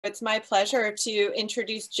it's my pleasure to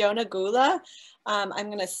introduce Jonah Gula. I'm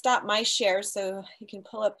going to stop my share so you can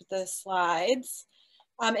pull up the slides.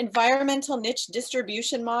 Environmental niche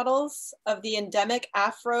distribution models of the endemic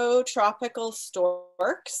Afrotropical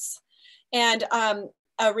storks. And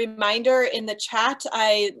a reminder in the chat,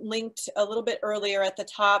 I linked a little bit earlier at the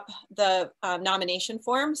top the nomination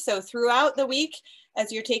form. So throughout the week,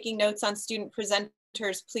 as you're taking notes on student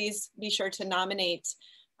presenters, please be sure to nominate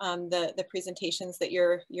the presentations that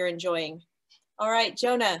you're enjoying. All right,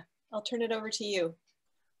 Jonah, I'll turn it over to you.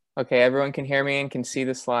 Okay, everyone can hear me and can see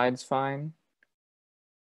the slides fine?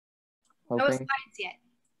 Hoping. No slides yet.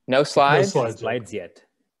 No slides? No slides yet.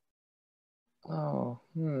 Oh,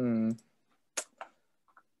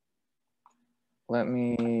 Let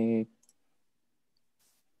me...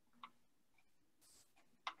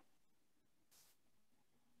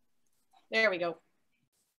 There we go.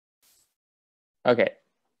 Okay,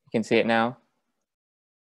 you can see it now?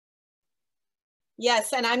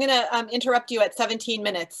 Yes, and I'm gonna interrupt you at 17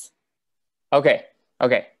 minutes. Okay,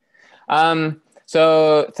 okay.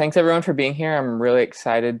 So thanks everyone for being here. I'm really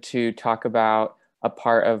excited to talk about a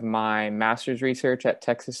part of my master's research at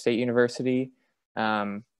Texas State University,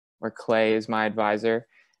 where Clay is my advisor.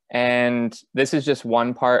 And this is just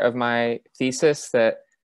one part of my thesis that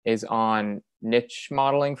is on niche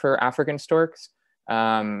modeling for African storks.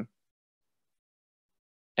 And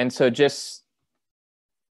so just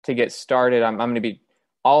to get started, I'm going to be,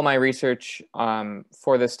 all my research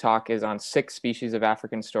for this talk is on 6 species of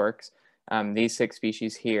African storks, these 6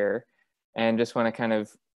 species here, and just want to kind of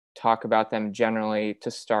talk about them generally to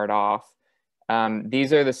start off.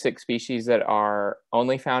 These are the 6 species that are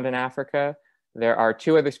only found in Africa. There are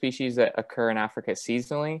 2 other species that occur in Africa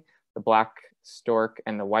seasonally, the black stork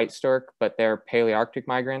and the white stork, but they're Palearctic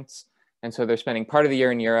migrants. And so they're spending part of the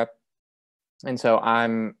year in Europe. And so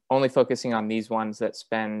I'm only focusing on these ones that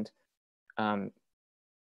spend,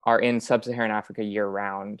 are in sub-Saharan Africa year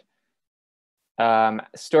round.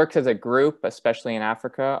 Storks as a group, especially in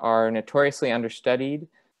Africa, are notoriously understudied.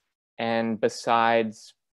 And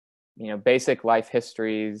besides, basic life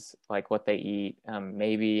histories, like what they eat,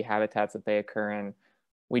 maybe habitats that they occur in,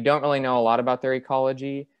 we don't really know a lot about their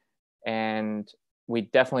ecology. And we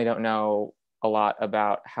definitely don't know a lot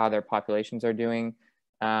about how their populations are doing.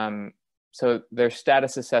 So their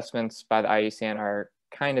status assessments by the IUCN are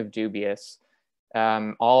kind of dubious.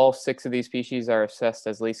 All 6 of these species are assessed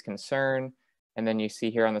as least concern. And then you see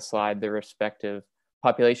here on the slide the respective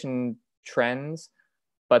population trends.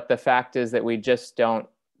 But the fact is that we just don't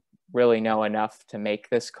really know enough to make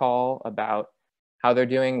this call about how they're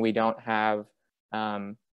doing. We don't have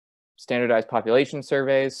standardized population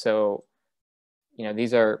surveys. So,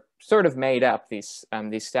 these are sort of made up, these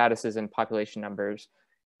statuses and population numbers.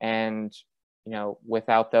 And,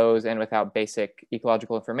 without those and without basic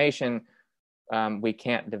ecological information, we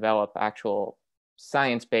can't develop actual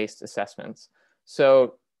science-based assessments.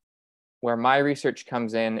 So where my research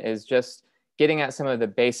comes in is just getting at some of the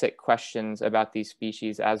basic questions about these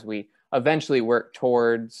species as we eventually work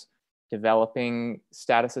towards developing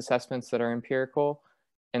status assessments that are empirical.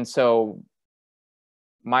 And so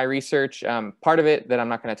my research, part of it that I'm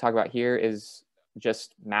not going to talk about here is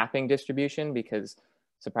just mapping distribution, because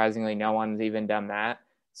surprisingly no one's even done that.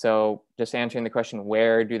 So just answering the question,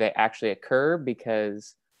 where do they actually occur?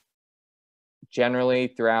 Because generally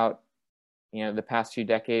throughout the past few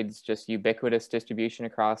decades, just ubiquitous distribution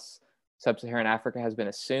across sub-Saharan Africa has been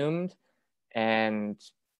assumed, and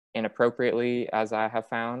inappropriately, as I have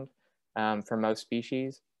found, for most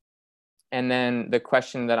species. And then the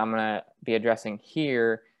question that I'm going to be addressing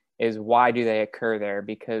here is, why do they occur there?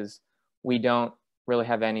 Because we don't really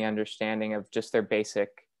have any understanding of just their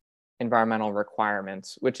basic environmental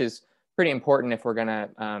requirements, which is pretty important if we're going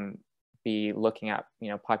to be looking at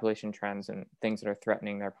population trends and things that are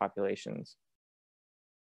threatening their populations.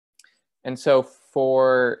 And so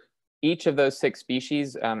for each of those 6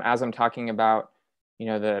 species, as I'm talking about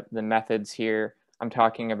the methods here, I'm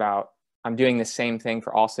doing the same thing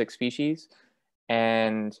for all 6 species.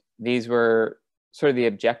 And these were sort of the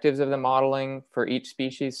objectives of the modeling for each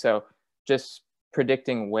species. So just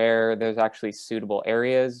predicting where there's actually suitable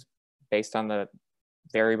areas based on the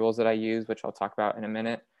variables that I use, which I'll talk about in a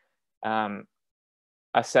minute.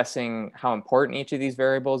 Assessing how important each of these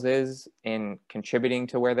variables is in contributing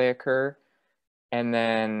to where they occur, and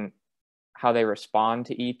then how they respond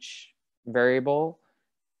to each variable.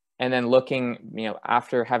 And then looking,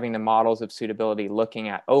 after having the models of suitability, looking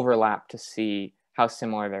at overlap to see how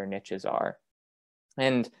similar their niches are.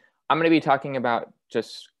 And I'm going to be talking about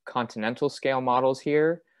just continental scale models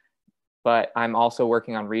here, but I'm also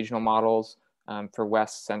working on regional models for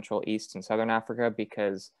West, Central, East, and Southern Africa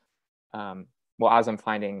because, well, as I'm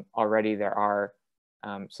finding already, there are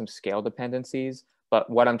some scale dependencies, but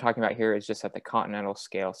what I'm talking about here is just at the continental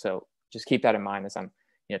scale. So just keep that in mind as I'm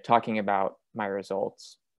talking about my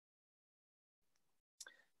results.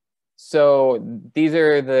 So these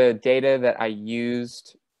are the data that I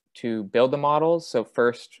used to build the models. So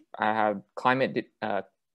first, I have climate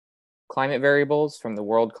variables from the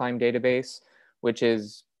World Climate Database, which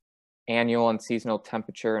is annual and seasonal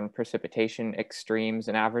temperature and precipitation extremes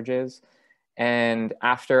and averages. And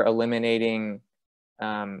after eliminating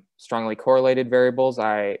strongly correlated variables,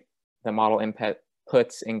 the model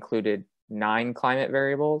inputs included 9 climate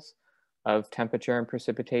variables of temperature and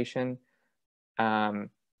precipitation.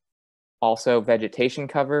 Also vegetation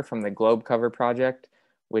cover from the Globe Cover project,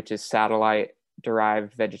 which is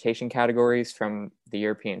satellite-derived vegetation categories from the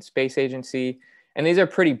European Space Agency. And these are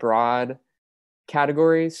pretty broad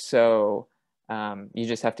categories, so you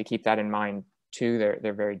just have to keep that in mind too.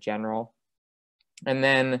 They're very general. And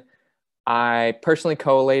then I personally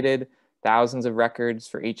collated thousands of records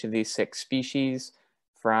for each of these 6 species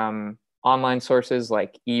from online sources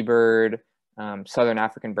like eBird, Southern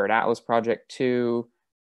African Bird Atlas Project 2,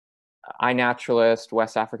 iNaturalist,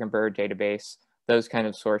 West African Bird Database, those kind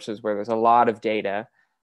of sources where there's a lot of data.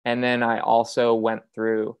 And then I also went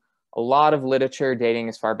through a lot of literature dating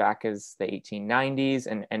as far back as the 1890s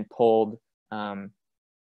and pulled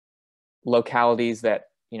localities that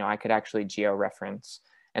I could actually georeference.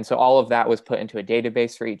 And so all of that was put into a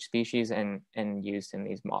database for each species and used in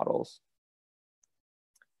these models.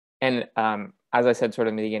 And as I said sort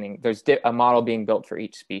of in the beginning, there's a model being built for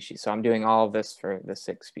each species. So I'm doing all of this for the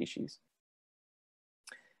 6 species.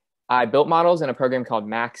 I built models in a program called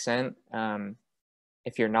Maxent.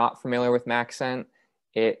 If you're not familiar with Maxent,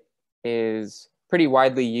 it is pretty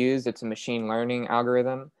widely used. It's a machine learning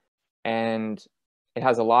algorithm, and it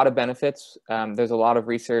has a lot of benefits. There's a lot of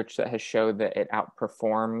research that has showed that it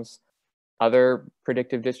outperforms other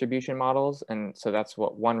predictive distribution models, and so that's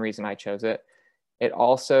one reason I chose it. It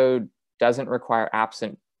also doesn't require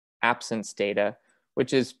absence data,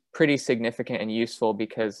 which is pretty significant and useful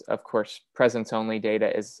because, of course, presence-only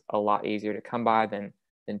data is a lot easier to come by than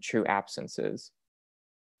true absences.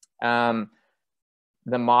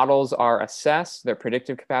 The models are assessed. Their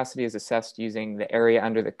predictive capacity is assessed using the area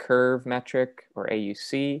under the curve metric, or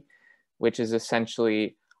AUC, which is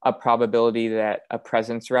essentially a probability that a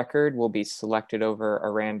presence record will be selected over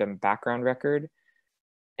a random background record.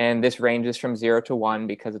 And this ranges from 0 to 1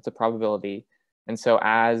 because it's a probability. And so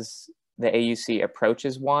as the AUC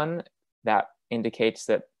approaches 1, that indicates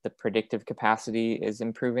that the predictive capacity is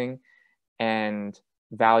improving, and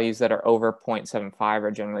values that are over 0.75 are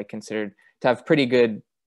generally considered to have pretty good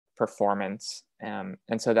performance. And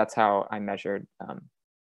so that's how I measured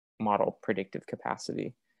model predictive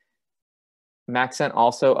capacity. Maxent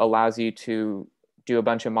also allows you to do a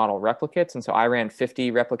bunch of model replicates. And so I ran 50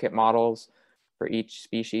 replicate models for each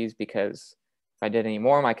species because if I did any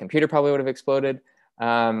more, my computer probably would have exploded.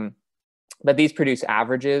 But these produce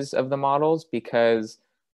averages of the models because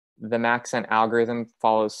the Maxent algorithm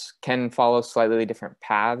can follow slightly different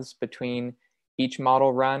paths between each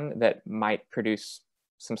model run that might produce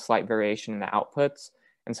some slight variation in the outputs.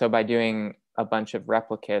 And so by doing a bunch of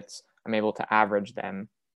replicates, I'm able to average them.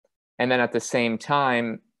 And then at the same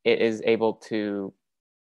time, it is able to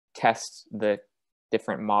test the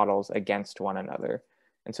different models against one another.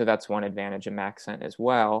 And so that's one advantage of Maxent as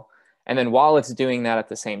well. And then while it's doing that at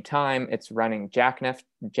the same time, it's running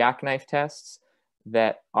jackknife tests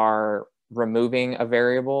that are removing a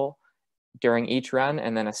variable during each run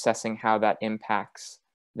and then assessing how that impacts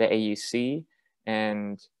the AUC.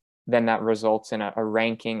 And then that results in a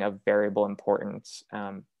ranking of variable importance,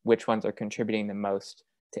 which ones are contributing the most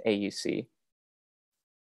to AUC.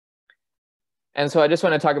 And so I just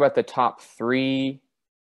want to talk about the top 3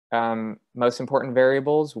 most important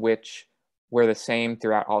variables, which were the same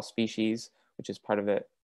throughout all species, which is part of the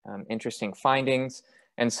interesting findings.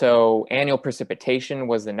 And so annual precipitation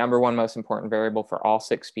was the #1 most important variable for all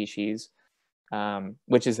 6 species,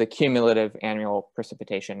 which is the cumulative annual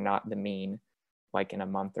precipitation, not the mean, like in a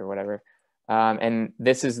month or whatever. And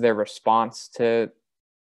this is their response to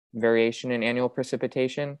variation in annual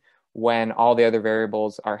precipitation when all the other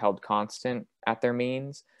variables are held constant at their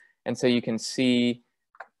means. And so you can see,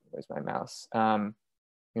 where's my mouse?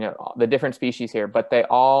 The different species here, but they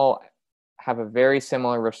all have a very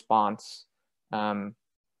similar response,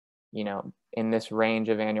 in this range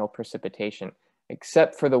of annual precipitation,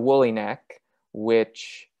 except for the woolly neck,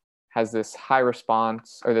 which has this high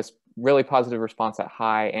response, or this really positive response at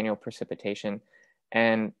high annual precipitation.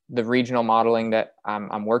 And the regional modeling that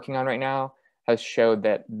I'm working on right now has showed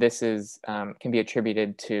that this is can be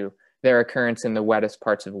attributed to their occurrence in the wettest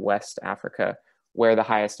parts of West Africa, where the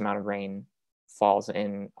highest amount of rain falls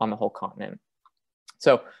in on the whole continent.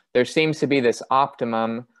 So there seems to be this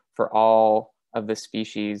optimum for all of the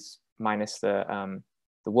species, minus the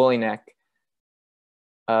woolly neck,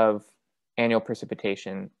 of annual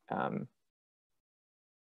precipitation.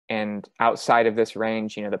 And outside of this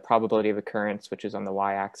range, the probability of occurrence, which is on the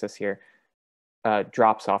y-axis here,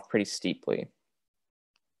 drops off pretty steeply.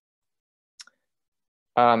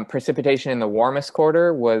 Precipitation in the warmest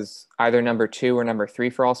quarter was either number 2 or number 3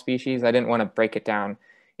 for all species. I didn't want to break it down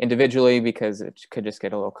individually because it could just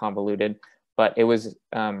get a little convoluted, but it was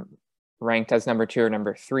ranked as number 2 or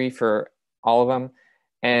number 3 for all of them.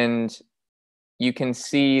 And you can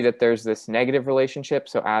see that there's this negative relationship.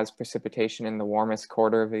 So as precipitation in the warmest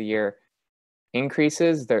quarter of the year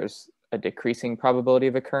increases, there's a decreasing probability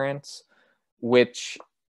of occurrence, which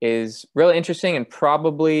is really interesting and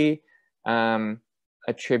probably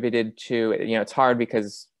attributed to, it's hard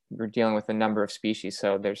because we're dealing with a number of species,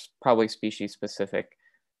 so there's probably species-specific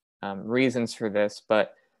reasons for this,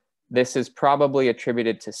 but this is probably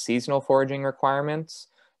attributed to seasonal foraging requirements.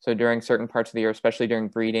 So during certain parts of the year, especially during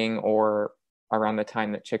breeding or around the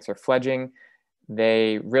time that chicks are fledging,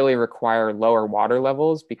 they really require lower water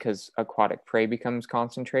levels because aquatic prey becomes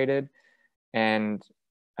concentrated. And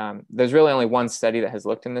there's really only one study that has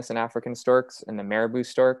looked in this in African storks, in the marabou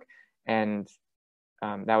stork, and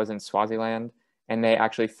that was in Swaziland. And they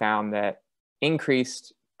actually found that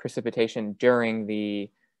increased precipitation during the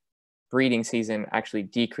breeding season actually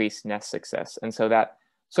decreased nest success. And so that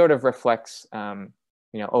sort of reflects,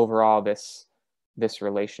 overall this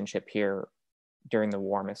relationship here during the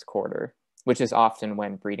warmest quarter, which is often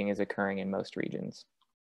when breeding is occurring in most regions.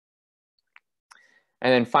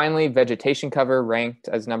 And then finally, vegetation cover ranked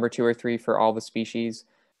as number 2 or 3 for all the species.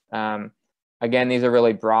 Again, these are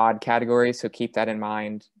really broad categories, so keep that in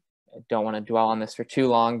mind. I don't want to dwell on this for too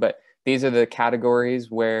long, but these are the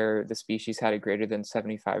categories where the species had a greater than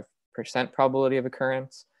 75% probability of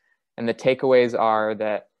occurrence. And the takeaways are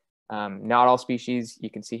that not all species, you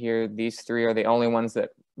can see here, these 3 are the only ones that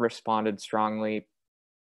responded strongly,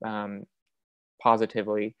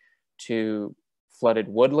 positively to flooded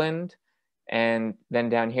woodland. And then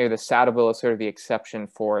down here, the saddlebill is sort of the exception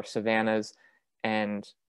for savannas. And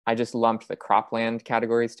I just lumped the cropland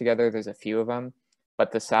categories together. There's a few of them,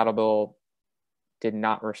 but the saddlebill did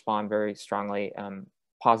not respond very strongly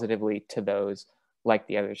positively to those like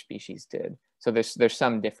the other species did. So there's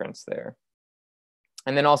some difference there.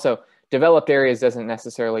 And then also, developed areas doesn't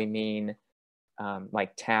necessarily mean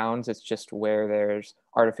like towns. It's just where there's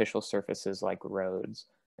artificial surfaces like roads.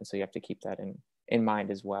 And so you have to keep that in mind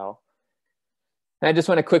as well. And I just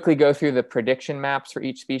want to quickly go through the prediction maps for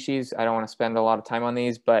each species. I don't want to spend a lot of time on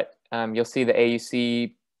these, but you'll see the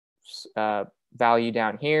AUC value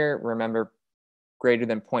down here. Remember, greater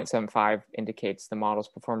than 0.75 indicates the models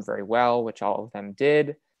performed very well, which all of them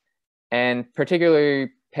did. And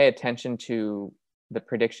particularly pay attention to the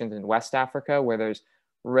predictions in West Africa, where there's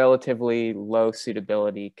relatively low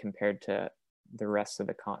suitability compared to the rest of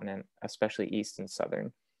the continent, especially east and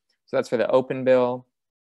southern. So that's for the open bill.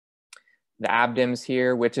 The abdims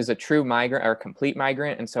here, which is a true migrant or complete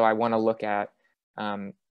migrant. And so I want to look at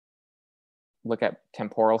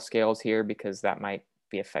temporal scales here because that might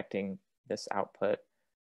be affecting this output.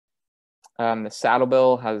 The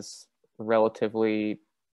saddlebill has relatively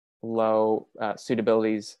low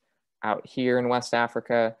suitabilities out here in West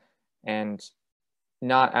Africa and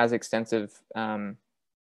not as extensive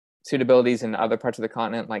suitabilities in other parts of the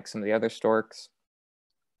continent like some of the other storks.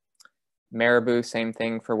 Marabou, same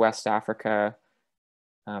thing for West Africa.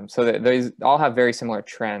 So those all have very similar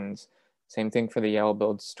trends. Same thing for the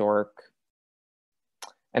yellow-billed stork.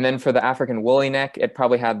 And then for the African woolly neck, it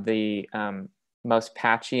probably had the most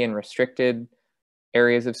patchy and restricted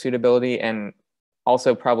areas of suitability, and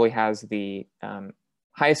also probably has the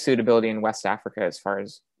highest suitability in West Africa as far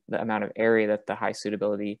as the amount of area that the high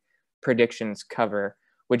suitability predictions cover,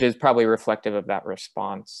 which is probably reflective of that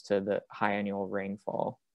response to the high annual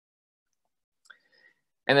rainfall.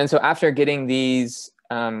 And then so after getting these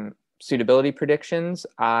suitability predictions,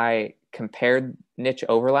 I compared niche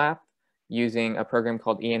overlap using a program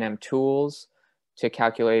called E&M Tools to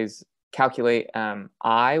calculate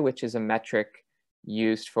I, which is a metric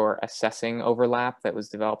used for assessing overlap that was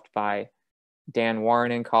developed by Dan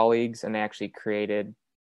Warren and colleagues, and they actually created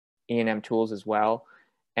E&M Tools as well.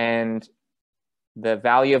 And the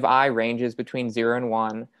value of I ranges between 0 and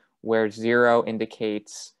 1, where 0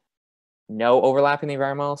 indicates no overlap in the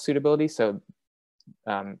environmental suitability, so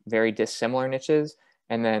very dissimilar niches,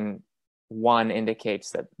 and then 1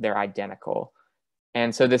 indicates that they're identical.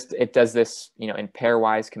 And so it does this, in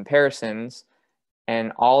pairwise comparisons,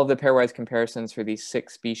 and all of the pairwise comparisons for these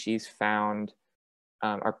 6 species found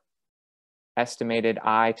are estimated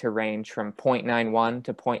I to range from 0.91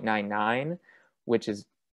 to 0.99, which is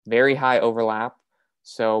very high overlap.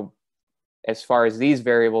 So as far as these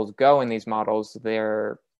variables go in these models,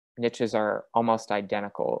 their niches are almost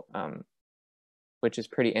identical, which is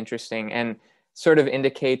pretty interesting and sort of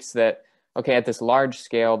indicates that, okay, at this large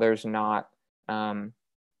scale, there's not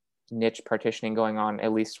niche partitioning going on,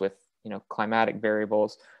 at least with climatic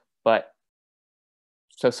variables. But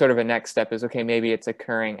so sort of a next step is, okay, maybe it's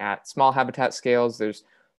occurring at small habitat scales. There's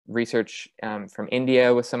research from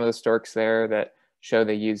India with some of the storks there that show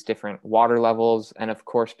they use different water levels. And of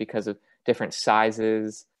course, because of different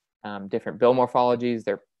sizes, different bill morphologies,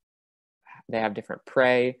 they have different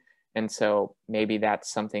prey. And so maybe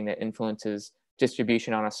that's something that influences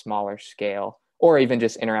distribution on a smaller scale, or even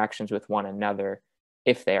just interactions with one another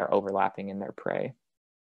if they are overlapping in their prey.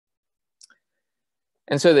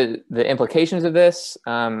 And so the implications of this,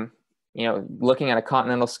 looking at a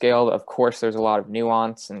continental scale, of course, there's a lot of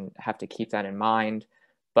nuance and have to keep that in mind.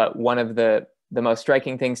 But one of the most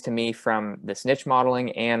striking things to me from this niche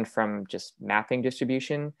modeling and from just mapping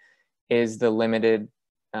distribution is the limited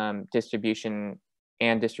distribution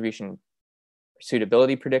and distribution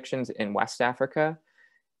suitability predictions in West Africa.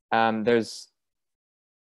 There's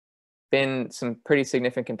been some pretty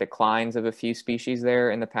significant declines of a few species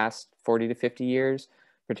there in the past 40 to 50 years,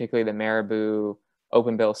 particularly the marabou,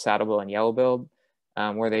 open-billed, saddle-billed, and yellow-billed,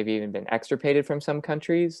 where they've even been extirpated from some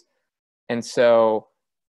countries. And so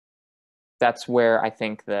that's where I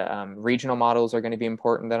think the regional models are going to be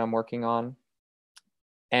important that I'm working on.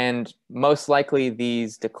 And most likely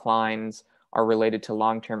these declines are related to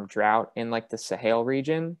long-term drought in like the Sahel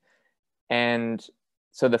region. And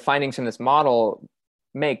so the findings from this model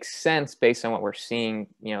makes sense based on what we're seeing,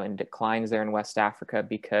 in declines there in West Africa,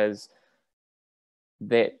 because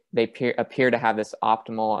they appear to have this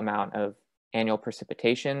optimal amount of annual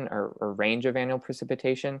precipitation or range of annual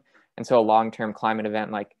precipitation. And so a long-term climate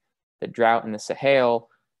event like the drought in the Sahel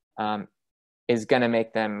is going to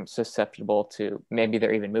make them susceptible to, maybe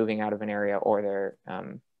they're even moving out of an area, or they're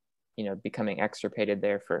becoming extirpated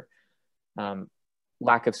there for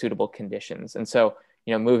lack of suitable conditions. And so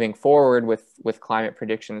moving forward with climate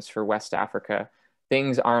predictions for West Africa,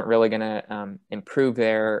 things aren't really going to improve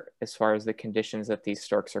there as far as the conditions that these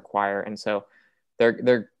storks require. And so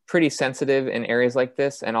they're pretty sensitive in areas like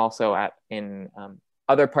this, and also in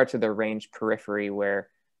other parts of their range periphery where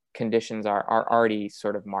conditions are already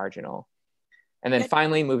sort of marginal. And then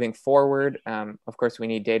finally, moving forward, of course, we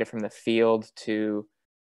need data from the field to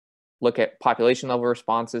look at population level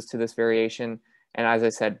responses to this variation. And as I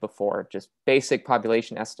said before, just basic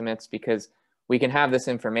population estimates, because we can have this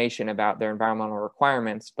information about their environmental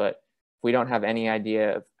requirements, but if we don't have any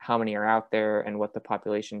idea of how many are out there and what the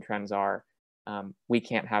population trends are, we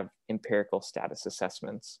can't have empirical status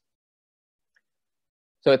assessments.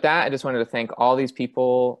 So with that, I just wanted to thank all these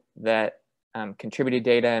people that contributed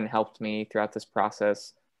data and helped me throughout this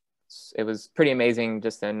process. It was pretty amazing,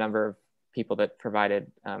 just the number of people that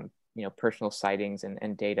provided personal sightings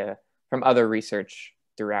and data from other research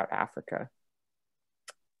throughout Africa.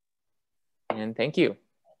 And thank you.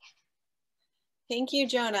 Thank you,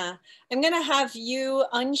 Jonah. I'm going to have you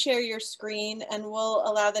unshare your screen, and we'll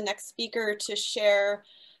allow the next speaker to share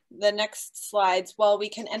the next slides while we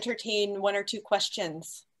can entertain 1 or 2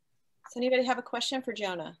 questions. Does anybody have a question for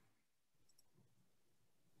Jonah?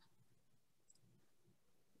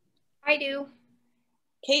 I do.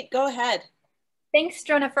 Kate, go ahead. Thanks,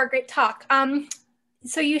 Jonah, for a great talk.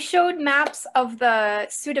 So you showed maps of the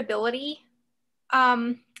suitability,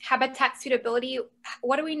 habitat suitability.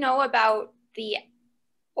 What do we know about the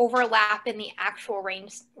overlap in the actual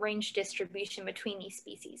range distribution between these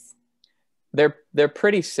species? They're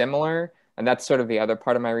pretty similar, and that's sort of the other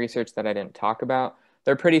part of my research that I didn't talk about.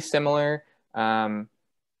 They're pretty similar.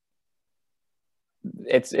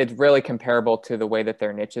 It's really comparable to the way that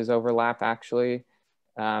their niches overlap, actually.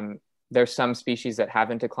 There's some species that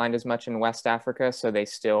haven't declined as much in West Africa, so they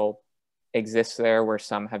still exist there where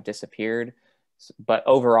some have disappeared. But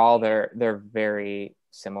overall, they're very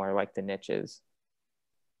similar, like the niches.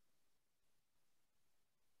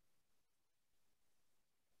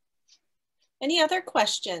 Any other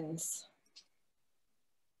questions?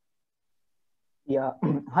 Yeah.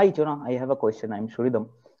 Hi, Jonah. I have a question. I'm Shuridam.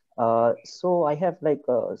 So I have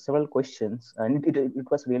several questions, and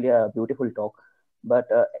it was really a beautiful talk. But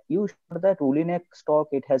you showed that woolly neck stork,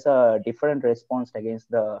 it has a different response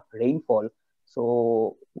against the rainfall.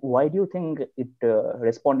 So why do you think it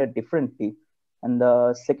responded differently? And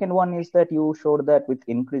the second one is that you showed that with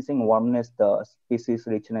increasing warmness, the species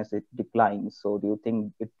richness it declines. So do you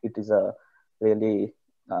think it is a really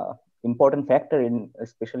important factor in,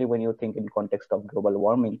 especially when you think in context of global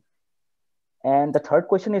warming? And the third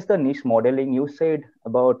question is the niche modeling. You said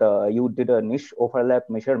about you did a niche overlap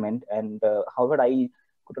measurement, and however, I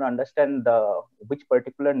couldn't understand which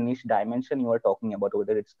particular niche dimension you are talking about,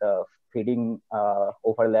 whether it's the feeding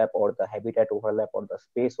overlap or the habitat overlap or the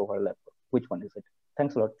space overlap. Which one is it?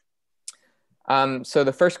 Thanks a lot. So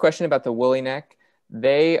the first question about the woolly neck,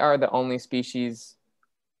 they are the only species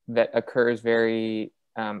that occurs very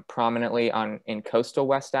prominently in coastal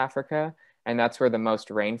West Africa, and that's where the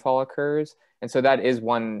most rainfall occurs. And so that is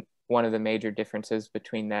one of the major differences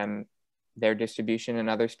between their distribution and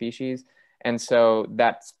other species. And so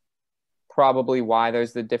that's probably why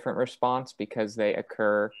there's the different response, because they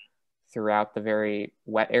occur throughout the very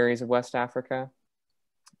wet areas of West Africa.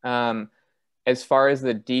 As far as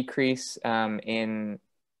the decrease in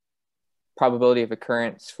probability of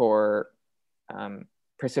occurrence for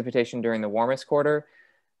precipitation during the warmest quarter,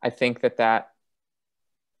 I think that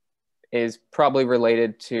is probably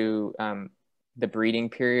related to the breeding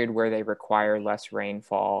period, where they require less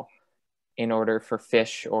rainfall in order for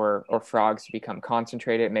fish or frogs to become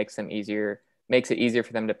concentrated. It makes it easier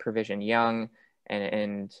for them to provision young,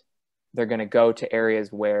 and they're going to go to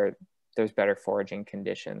areas where there's better foraging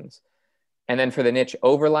conditions. And then for the niche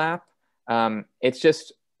overlap, it's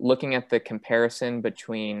just looking at the comparison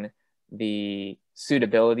between the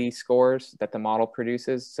suitability scores that the model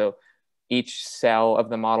produces. So each cell of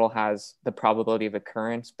the model has the probability of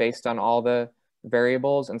occurrence based on all the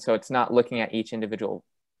variables. And so it's not looking at each individual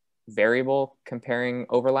variable comparing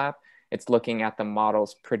overlap. It's looking at the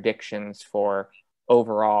model's predictions for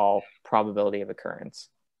overall probability of occurrence.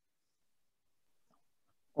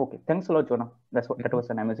 Okay, thanks a lot, Jonah. That was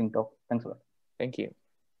an amazing talk. Thanks a lot. Thank you.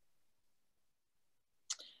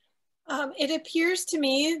 It appears to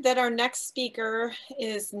me that our next speaker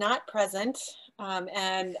is not present,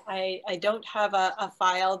 and I don't have a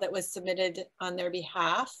file that was submitted on their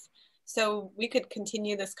behalf. So we could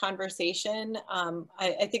continue this conversation.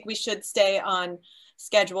 I think we should stay on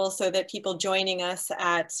schedule so that people joining us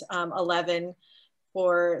at 11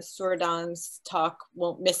 for Suradang's talk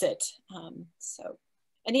won't miss it. So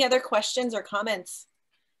any other questions or comments?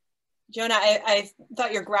 Jonah, I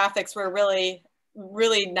thought your graphics were really,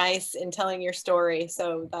 really nice in telling your story.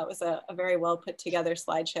 So that was a very well put together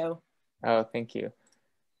slideshow. Oh, thank you.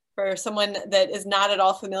 For someone that is not at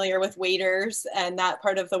all familiar with waders and that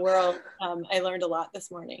part of the world, I learned a lot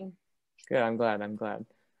this morning. Good, I'm glad.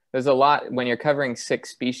 There's a lot, when you're covering 6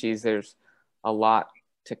 species, there's a lot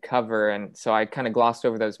to cover. And so I kind of glossed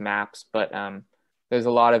over those maps, but there's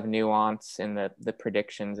a lot of nuance in the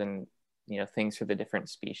predictions and things for the different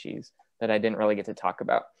species that I didn't really get to talk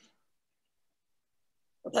about.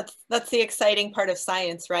 That's the exciting part of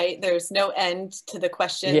science, right? There's no end to the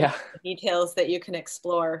questions, yeah, the details that you can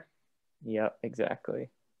explore. Yep,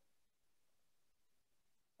 exactly.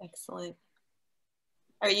 Excellent.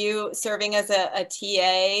 Are you serving as a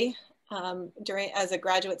TA as a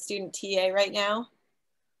graduate student TA right now?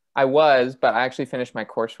 I was, but I actually finished my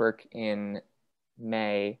coursework in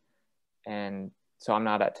May, and so I'm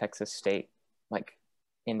not at Texas State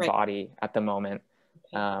in body at the moment.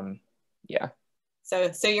 Yeah.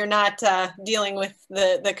 So you're not dealing with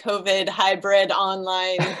the COVID hybrid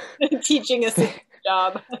online teaching assistant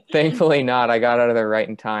job. Thankfully not. I got out of there right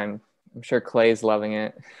in time. I'm sure Clay's loving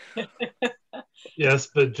it. Yes,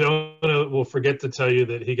 but Jonah will forget to tell you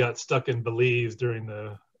that he got stuck in Belize during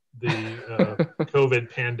the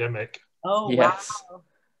COVID pandemic. Oh, yes. Wow.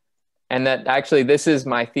 And that actually, this is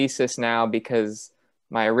my thesis now, because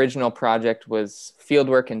my original project was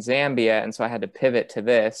fieldwork in Zambia, and so I had to pivot to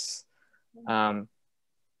this.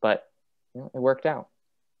 But it worked out.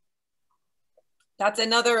 That's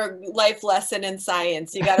another life lesson in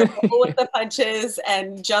science. You got to roll with the punches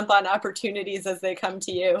and jump on opportunities as they come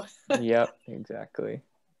to you. Yep, exactly.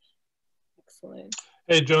 Excellent.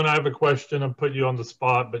 Hey, Jonah, I have a question. I'll put you on the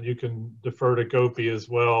spot, but you can defer to Gopi as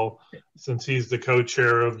well, since he's the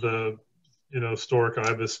co-chair of the, Stork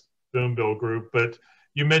Ibis Spoonbill group. But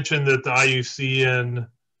you mentioned that the IUCN,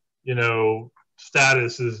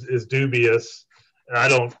 status is dubious. And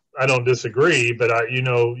I don't disagree, but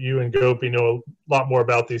you and Gopi know a lot more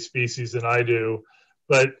about these species than I do.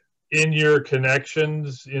 But in your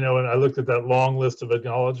connections, and I looked at that long list of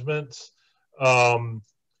acknowledgements,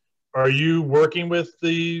 are you working with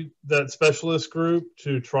that specialist group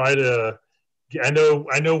to try to? I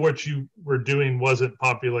know what you were doing wasn't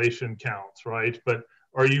population counts, right? But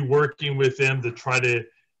are you working with them to try to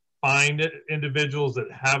find individuals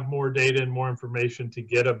that have more data and more information to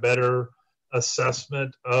get a better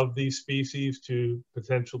assessment of these species to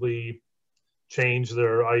potentially change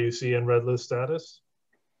their IUCN Red List status?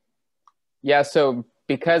 Yeah, so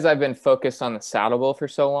because I've been focused on the saddlebill for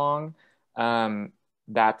so long,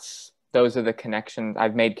 those are the connections.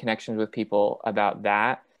 I've made connections with people about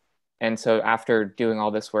that. And so after doing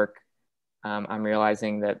all this work, I'm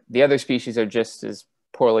realizing that the other species are just as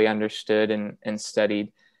poorly understood and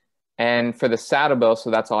studied. And for the saddlebill, so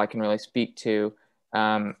that's all I can really speak to,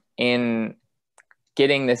 in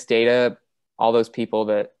getting this data, all those people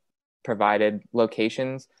that provided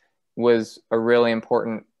locations was a really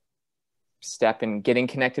important step in getting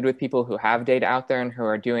connected with people who have data out there and who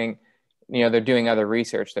are doing, they're doing other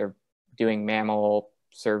research. They're doing mammal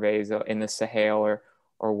surveys in the Sahel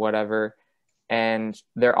or whatever. And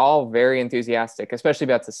they're all very enthusiastic, especially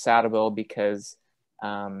about the saddlebill, because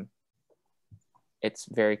it's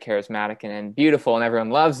very charismatic and beautiful and everyone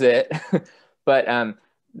loves it. But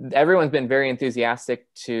everyone's been very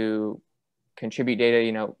enthusiastic to contribute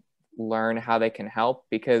data, learn how they can help,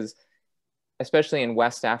 because especially in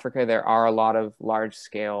West Africa, there are a lot of large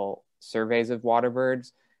scale surveys of water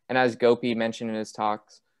birds. And as Gopi mentioned in his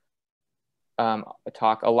talk, a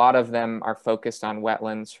lot of them are focused on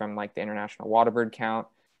wetlands from like the International Waterbird Count.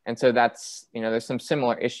 And so that's, there's some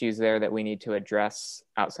similar issues there that we need to address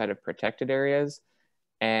outside of protected areas.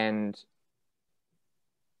 And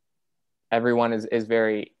everyone is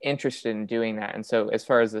very interested in doing that. And so as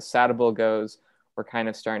far as the saddlebill goes, we're kind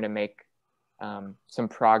of starting to make some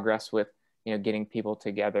progress with, getting people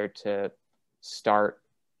together to start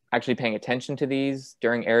actually paying attention to these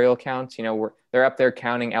during aerial counts. They're up there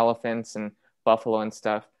counting elephants and buffalo and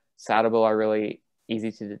stuff. Saddlebill are really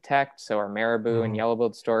easy to detect. So are marabou and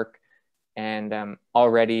yellow-billed stork. And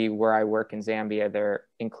already where I work in Zambia, they're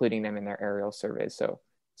including them in their aerial surveys. So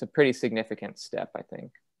it's a pretty significant step, I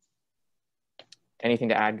think. Anything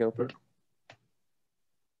to add, Gopi?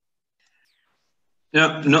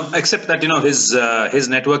 Yeah, no, except that, his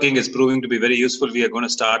networking is proving to be very useful. We are going to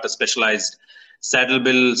start a specialized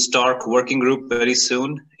saddlebill stork working group very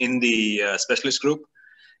soon in the specialist group.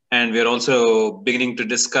 And we're also beginning to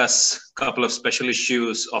discuss a couple of special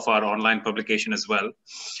issues of our online publication as well.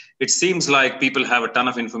 It seems like people have a ton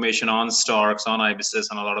of information on storks, on ibises,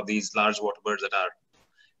 and a lot of these large water birds that are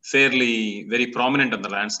fairly very prominent on the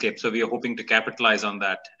landscape. So we are hoping to capitalize on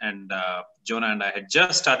that. And Jonah and I had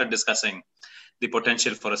just started discussing the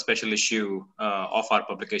potential for a special issue of our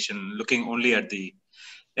publication, looking only at the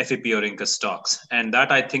FEP or Incus stocks. And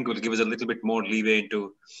that, I think, will give us a little bit more leeway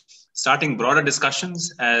into starting broader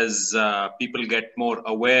discussions as people get more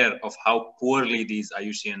aware of how poorly these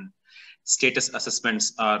IUCN status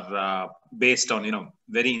assessments are based on,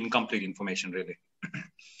 very incomplete information, really.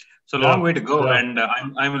 So long way to go. Yeah. And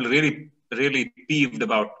I'm really, really peeved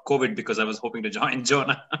about COVID because I was hoping to join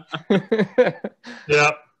Jonah.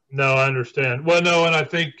 Yeah, no, I understand. Well, no, and I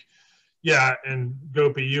think, yeah, and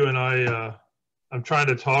Gopi, you and I'm trying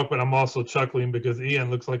to talk, but I'm also chuckling because Ian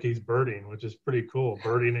looks like he's birding, which is pretty cool.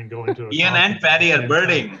 Birding and going to a Ian and Patty are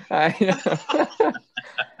birding.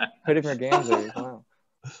 Hooded mergansers, wow.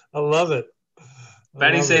 I love it.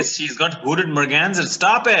 Patty says she's got hooded mergansers.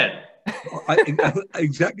 Stop it.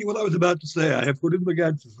 Exactly what I was about to say. I have hooded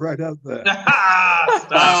mergansers right out there.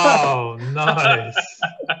 Oh, nice.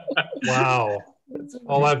 Wow.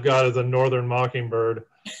 All I've got is a northern mockingbird.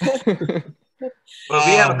 Well,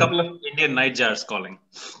 we have a couple of Indian nightjars calling.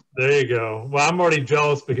 There you go. Well, I'm already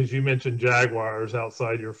jealous because you mentioned jaguars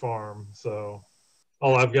outside your farm. So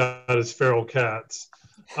all I've got is feral cats.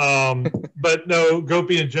 But no,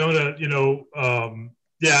 Gopi and Jonah,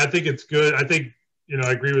 yeah, I think it's good. I think,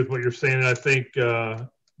 I agree with what you're saying. And I think,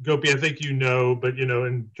 Gopi, I think but,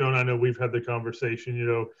 and Jonah, I know we've had the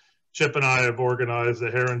conversation, Chip and I have organized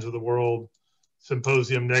the Herons of the World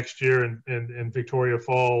Symposium next year in Victoria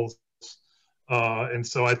Falls. And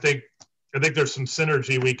so I think there's some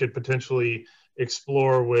synergy we could potentially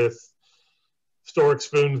explore with storks,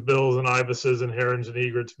 spoonbills, and ibises, and herons and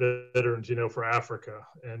egrets, bitterns, for Africa.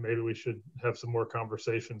 And maybe we should have some more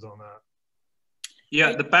conversations on that.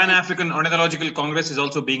 Yeah, the Pan-African Ornithological Congress is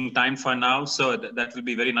also being timed for now. So that will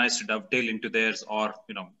be very nice to dovetail into theirs or,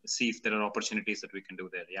 see if there are opportunities that we can do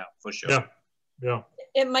there. Yeah, for sure. Yeah, yeah.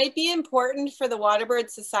 It might be important for the Waterbird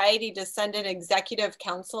Society to send an executive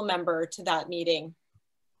council member to that meeting.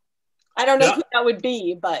 I don't know who that would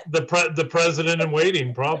be, but the president in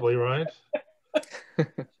waiting, probably, right?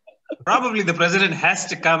 Probably the president has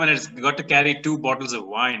to come and has got to carry 2 bottles of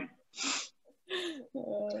wine.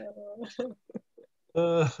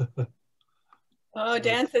 Oh,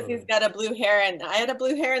 Dan says he's got a blue heron. I had a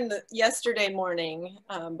blue heron yesterday morning,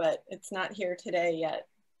 but it's not here today yet.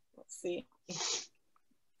 Let's see.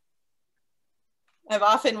 I've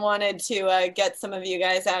often wanted to get some of you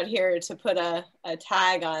guys out here to put a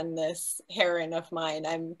tag on this heron of mine.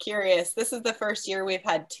 I'm curious. This is the first year we've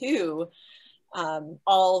had two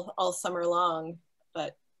all summer long,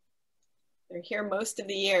 but they're here most of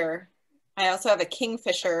the year. I also have a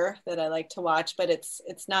kingfisher that I like to watch, but it's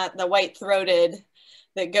not the white-throated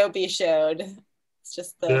that Gopi showed. It's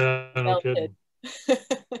just the no kidding.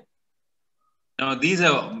 No, these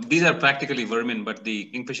are practically vermin, but the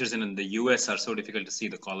kingfishers in the US are so difficult to see,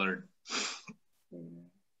 the collared.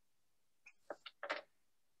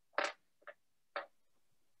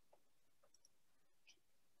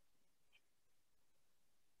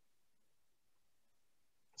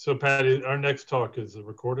 So Patty, our next talk is a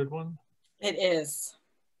recorded one? It is.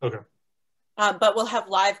 Okay. But we'll have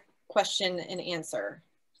live question and answer.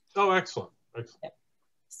 Oh, excellent. Excellent. Yep.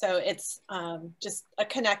 So it's just a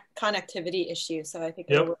connectivity issue. So I think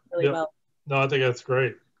it'll work really well. No, I think that's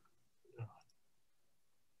great.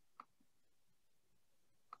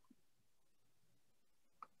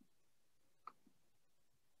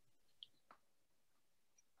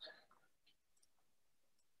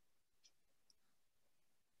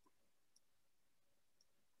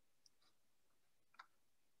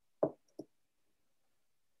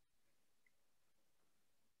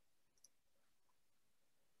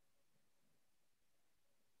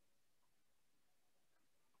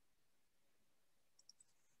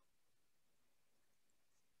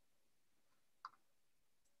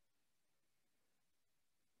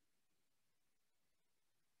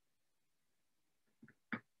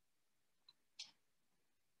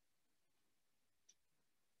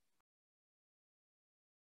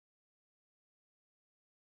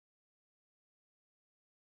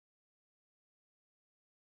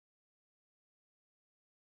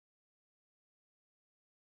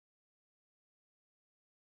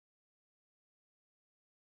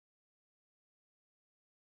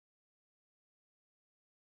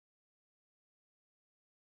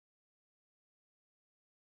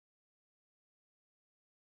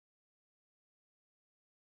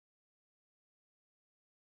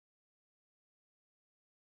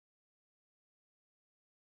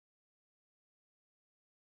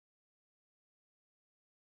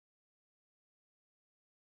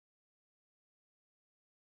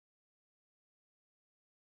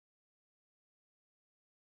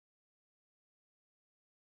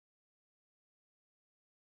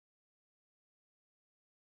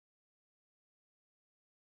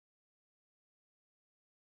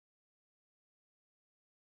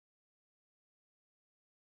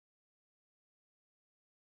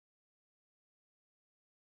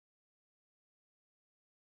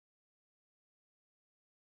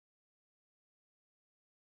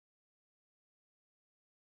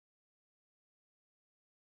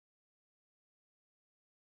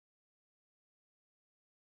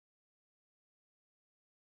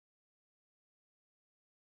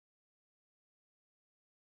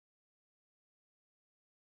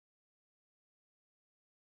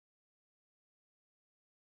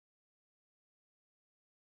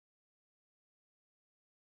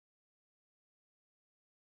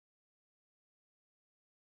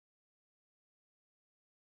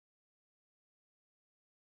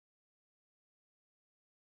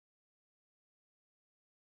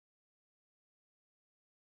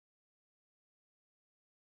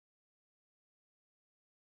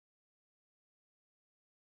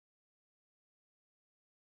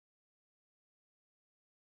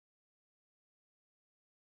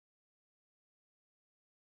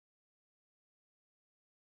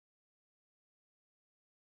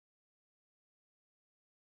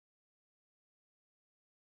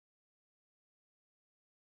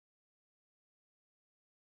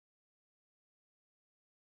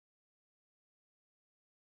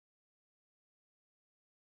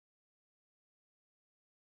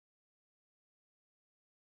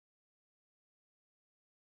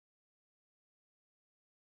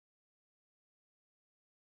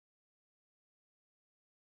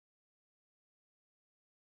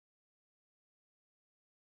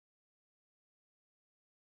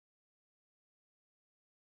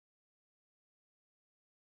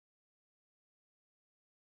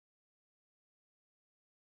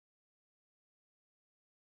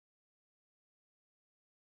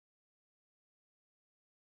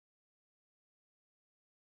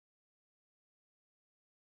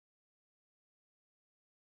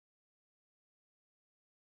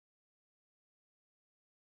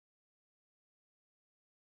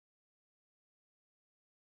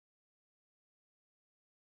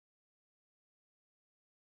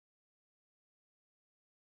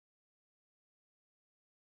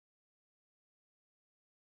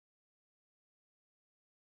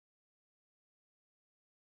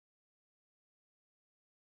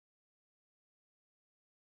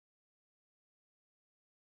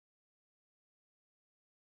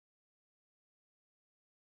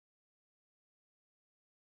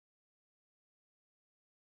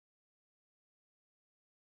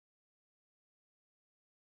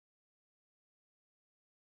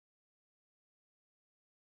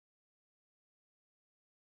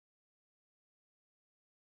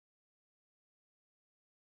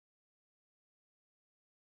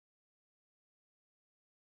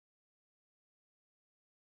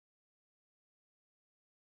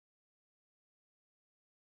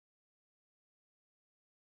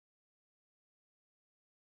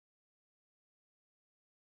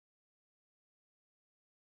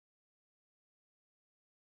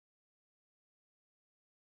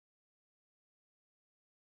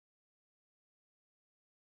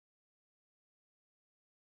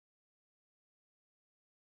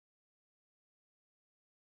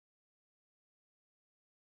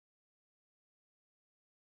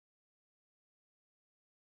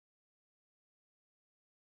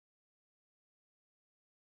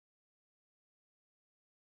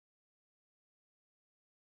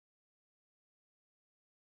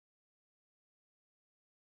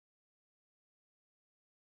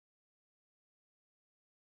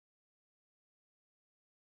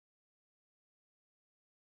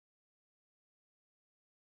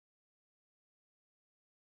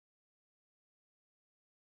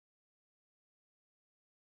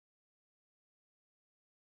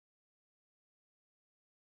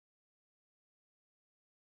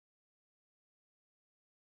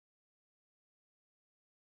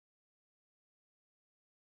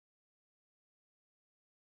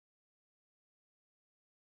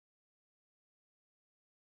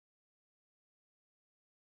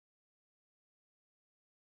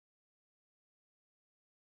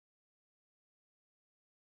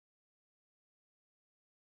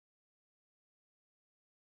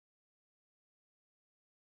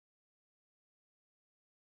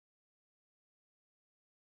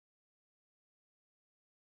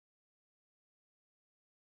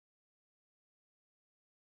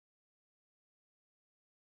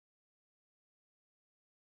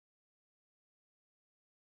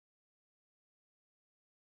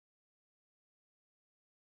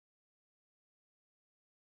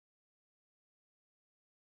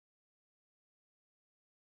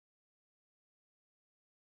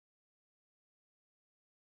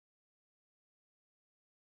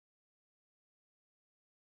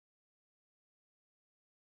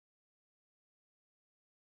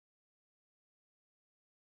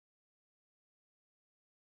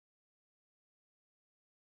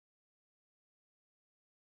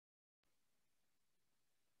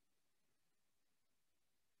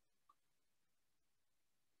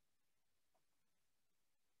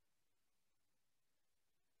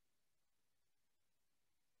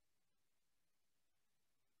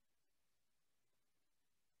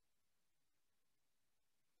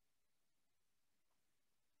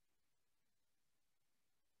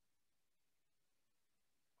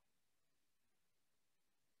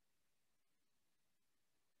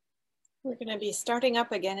 We're going to be starting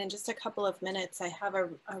up again in just a couple of minutes. I have a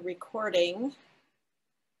recording.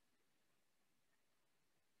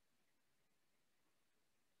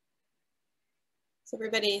 Is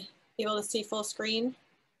everybody able to see full screen?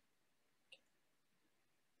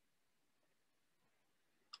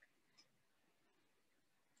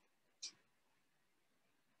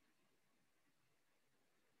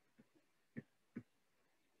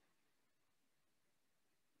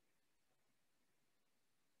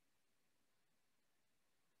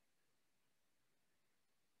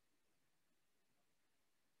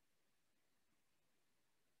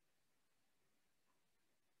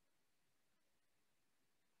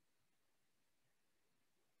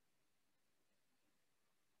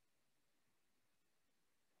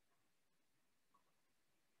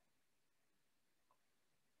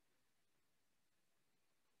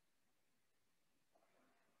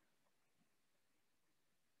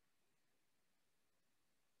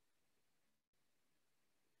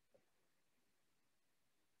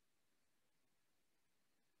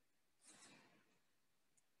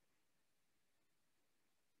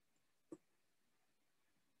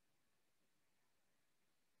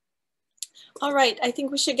 All right, I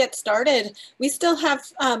think we should get started. We still have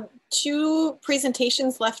 2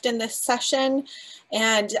 presentations left in this session,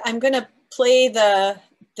 and I'm going to play the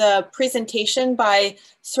presentation by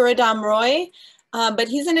Suridam Roy, but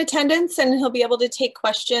he's in attendance and he'll be able to take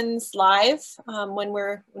questions live when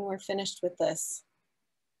we're finished with this.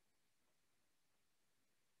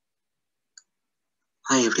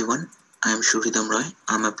 Hi everyone, I am Suridam Roy.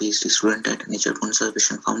 I'm a PhD student at Nature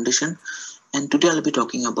Conservation Foundation, and today I'll be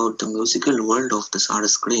talking about the musical world of the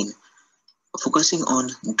Saras crane, focusing on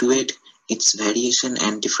duet, its variation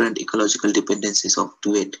and different ecological dependencies of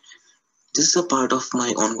duet. This is a part of my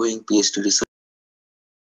ongoing PhD research.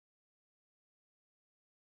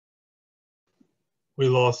 We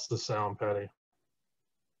lost the sound, Patty.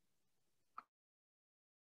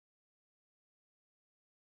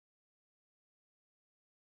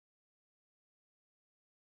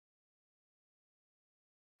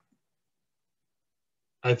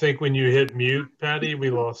 I think when you hit mute, Patty,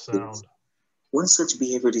 we lost sound. One such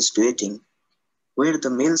behavior is duetting, where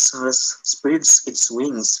the male Saras spreads its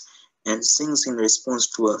wings and sings in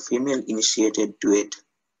response to a female-initiated duet.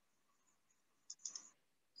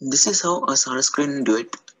 This is how a Saras crane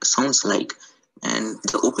duet sounds like, and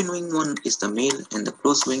the open wing one is the male and the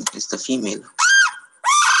closed wing is the female.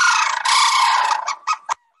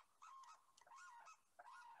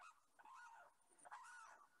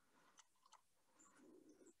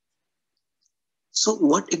 So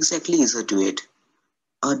what exactly is a duet?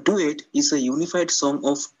 A duet is a unified song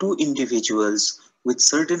of 2 individuals with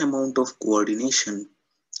certain amount of coordination.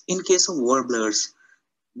 In case of warblers,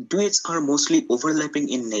 duets are mostly overlapping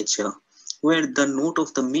in nature, where the note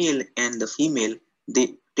of the male and the female,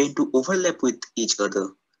 they tend to overlap with each other.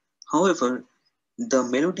 However, the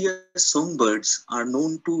melodious songbirds are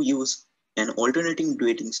known to use an alternating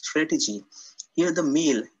duetting strategy. Here the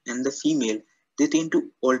male and the female, they tend to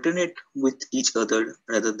alternate with each other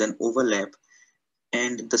rather than overlap,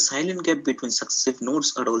 and the silent gap between successive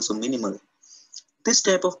notes are also minimal. This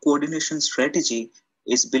type of coordination strategy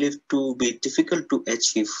is believed to be difficult to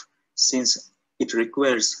achieve since it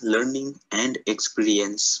requires learning and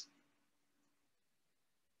experience.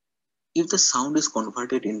 If the sound is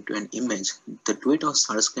converted into an image, the duet of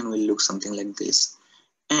Saras crane will look something like this,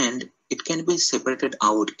 and it can be separated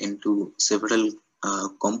out into several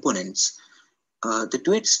components. The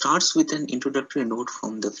duet starts with an introductory note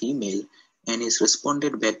from the female and is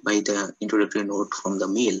responded back by the introductory note from the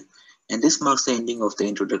male, and this marks the ending of the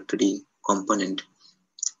introductory component.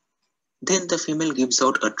 Then the female gives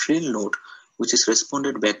out a trill note which is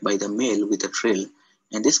responded back by the male with a trill,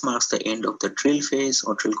 and this marks the end of the trill phase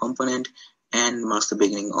or trill component and marks the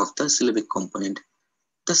beginning of the syllabic component.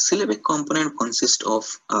 The syllabic component consists of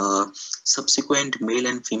subsequent male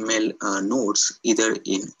and female notes either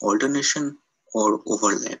in alternation or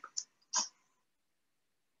overlap.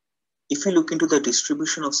 If you look into the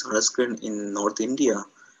distribution of Saras crane in North India,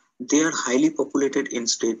 they are highly populated in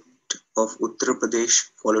state of Uttar Pradesh,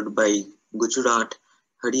 followed by Gujarat,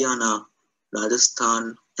 Haryana,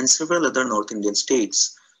 Rajasthan, and several other North Indian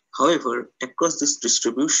states. However, across this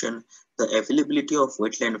distribution, the availability of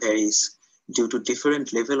wetland varies due to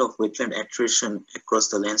different level of wetland attrition across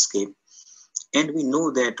the landscape. And we know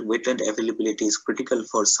that wetland availability is critical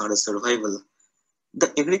for Saras survival. The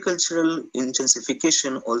agricultural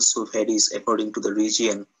intensification also varies according to the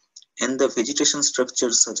region, and the vegetation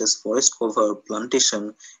structures such as forest cover,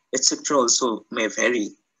 plantation, etc. also may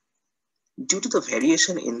vary. Due to the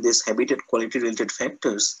variation in these habitat quality related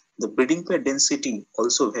factors, the breeding pair density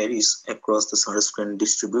also varies across the Sarscreen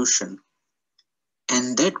distribution.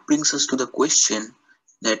 And that brings us to the question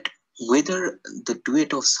that whether the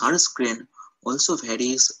duet of Sarscreen also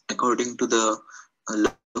varies according to the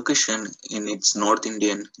location in its North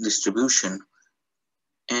Indian distribution,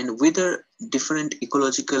 and whether different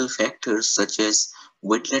ecological factors such as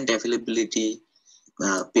wetland availability,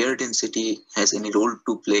 pair density has any role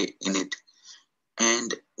to play in it.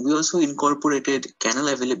 And we also incorporated canal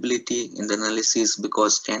availability in the analysis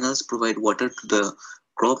because canals provide water to the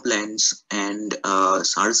croplands, and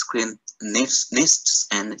Sarscreen nests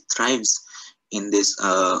and thrives in these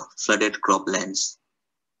flooded croplands.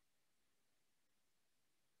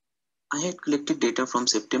 I had collected data from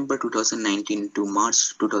September 2019 to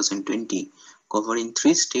March 2020, covering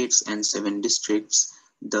 3 states and 7 districts.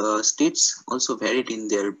 The states also varied in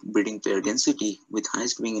their breeding pair density, with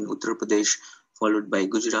highest being in Uttar Pradesh, followed by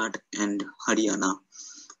Gujarat and Haryana.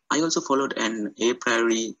 I also followed an a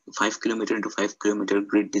priori 5 kilometer into 5 kilometer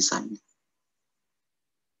grid design.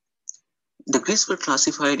 The grids were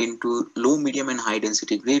classified into low, medium, and high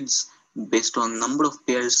density grids based on number of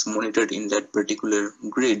pairs monitored in that particular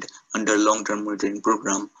grid under long-term monitoring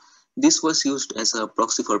program. This was used as a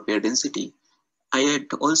proxy for pair density. I had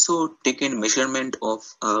also taken measurement of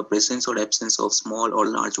presence or absence of small or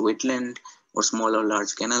large wetland or small or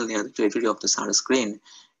large canal near the territory of the Sarscreen.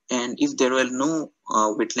 And if there were no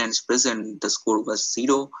wetlands present, the score was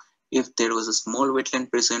 0. If there was a small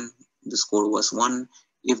wetland present, the score was 1.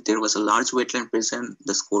 If there was a large wetland present,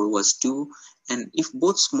 the score was 2. And if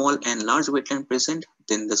both small and large wetland present,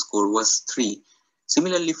 then the score was 3.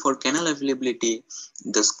 Similarly, for canal availability,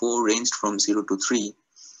 the score ranged from 0 to 3.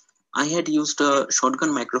 I had used a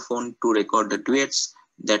shotgun microphone to record the duets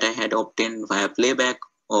that I had obtained via playback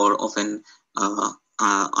or often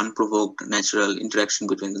unprovoked natural interaction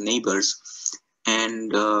between the neighbors.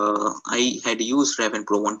 And I had used Raven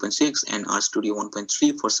Pro 1.6 and RStudio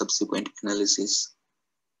 1.3 for subsequent analysis.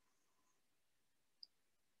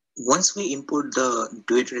 Once we import the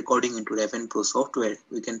duet recording into Raven Pro software,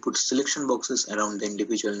 we can put selection boxes around the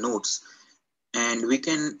individual notes, and we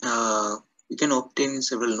can obtain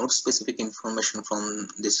several node-specific information from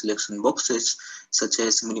the selection boxes, such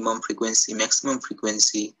as minimum frequency, maximum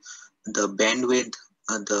frequency, the bandwidth,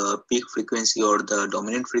 the peak frequency or the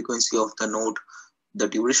dominant frequency of the node, the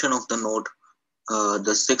duration of the node,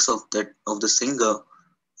 the sex of the singer,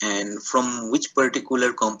 and from which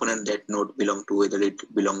particular component that node belonged to, whether it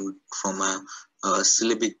belonged from a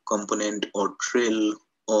syllabic component or trill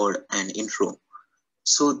or an intro.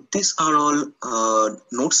 So these are all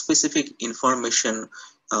node-specific information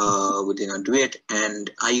within a duet, and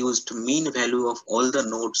I used mean value of all the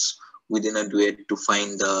nodes within a duet to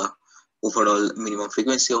find the overall minimum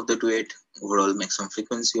frequency of the duet, overall maximum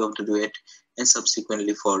frequency of the duet, and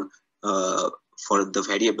subsequently for the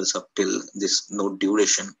variables up till this node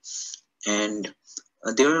duration. And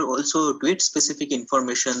there are also duet-specific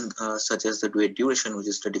information such as the duet duration, which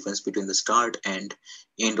is the difference between the start and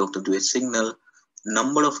end of the duet signal,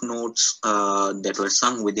 number of notes that were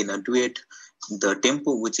sung within a duet, the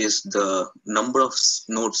tempo, which is the number of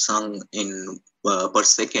notes sung in per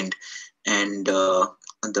second, and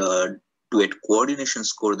the duet coordination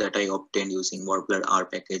score that I obtained using Warbler R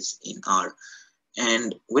package in R.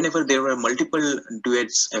 And whenever there were multiple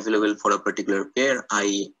duets available for a particular pair,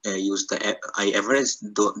 I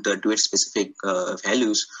averaged the duet specific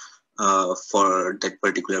values for that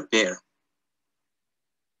particular pair.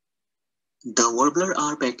 The Warbler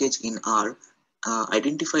R package in R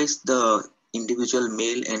identifies the individual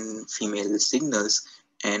male and female signals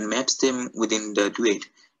and maps them within the duet,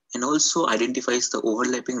 and also identifies the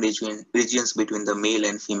overlapping regions between the male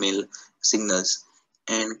and female signals,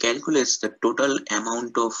 and calculates the total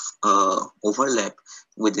amount of overlap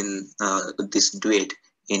within this duet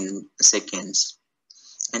in seconds.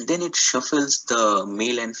 And then it shuffles the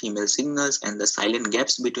male and female signals and the silent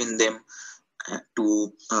gaps between them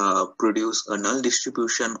to produce a null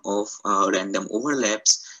distribution of random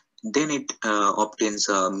overlaps. Then it obtains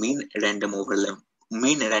a mean random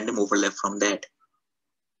overlap from that.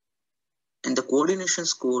 And the coordination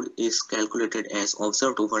score is calculated as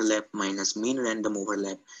observed overlap minus mean random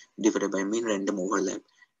overlap divided by mean random overlap.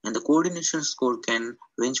 And the coordination score can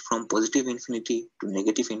range from positive infinity to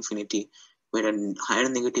negative infinity, where a higher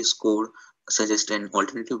negative score suggests an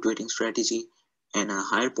alternative duetting strategy, and a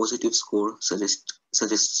higher positive score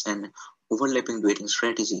suggests an overlapping duetting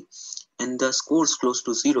strategy. And the scores close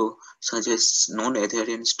to 0 suggests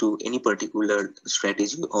non-adherence to any particular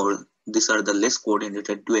strategy, or these are the less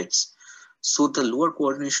coordinated duets. So the lower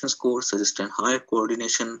coordination score suggests a higher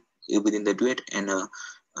coordination within the duet, and a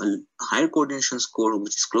higher coordination score,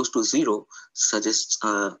 which is close to 0, suggests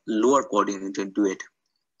a lower coordinated duet.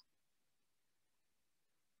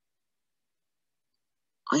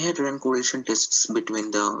 I had run correlation tests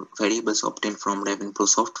between the variables obtained from Raven Pro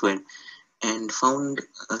software and found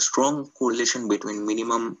a strong correlation between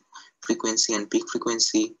minimum frequency and peak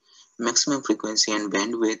frequency, maximum frequency and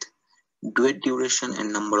bandwidth, duet duration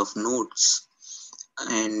and number of notes,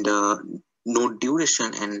 and note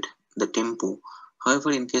duration and the tempo.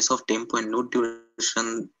 However, in case of tempo and note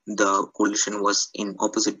duration, the correlation was in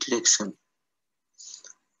opposite direction.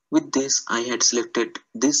 With this, I had selected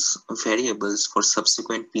these variables for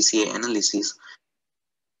subsequent PCA analysis.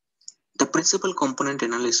 The principal component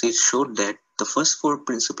analysis showed that the first 4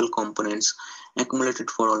 principal components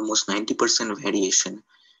accumulated for almost 90% variation.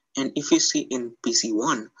 And if you see in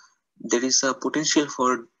PC1, there is a potential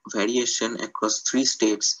for variation across 3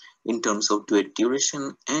 states in terms of duet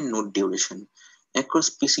duration and note duration.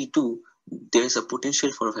 Across PC2, there is a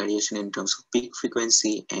potential for variation in terms of peak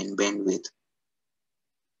frequency and bandwidth.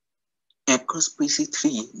 Across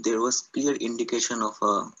PC3, there was clear indication of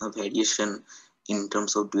a variation in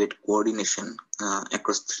terms of duet coordination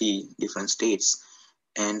across 3 different states.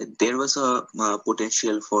 And there was a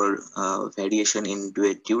potential for variation in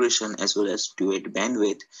duet duration as well as duet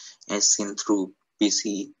bandwidth as seen through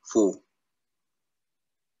PC4.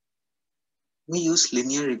 We used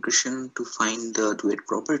linear regression to find the duet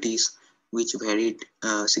properties, which varied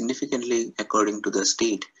significantly according to the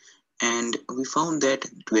state. And we found that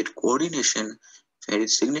duet coordination varied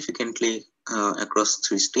significantly across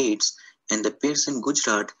 3 states, and the pairs in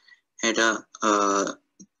Gujarat had a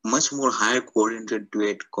much more higher coordinated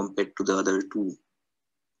duet compared to the other 2.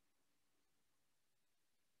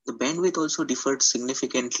 The bandwidth also differed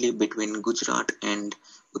significantly between Gujarat and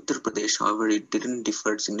Uttar Pradesh. However, it didn't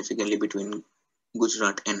differ significantly between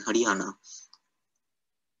Gujarat and Haryana.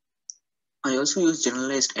 I also used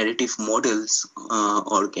generalized additive models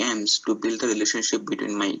or GAMs to build the relationship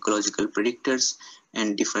between my ecological predictors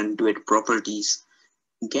and different duet properties.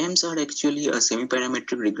 GAMs are actually a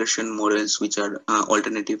semi-parametric regression models which are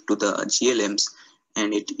alternative to the GLMs,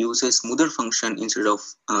 and it uses smoother function instead of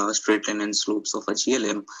straight line and slopes of a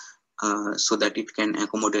GLM so that it can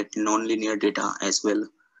accommodate nonlinear data as well.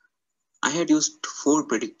 I had used 4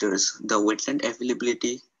 predictors: the wetland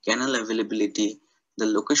availability, canal availability, the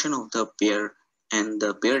location of the pair, and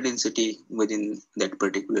the pair density within that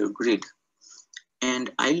particular grid.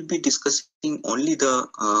 And I'll be discussing only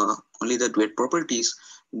the duet properties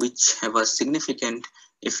which have a significant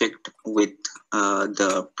effect with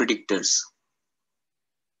the predictors.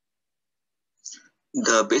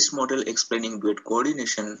 The base model explaining duet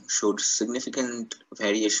coordination showed significant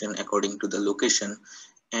variation according to the location,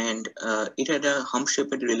 and it had a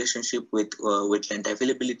hump-shaped relationship with wetland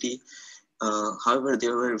availability. However,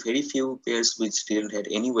 there were very few pairs which didn't have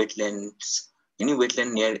any wetland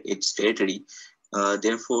near its territory.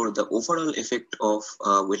 Therefore, the overall effect of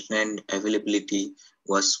wetland availability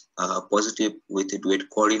was positive with the duet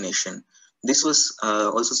coordination. This was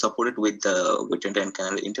also supported with the wetland and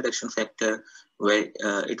canal interaction factor, where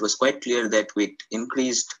it was quite clear that with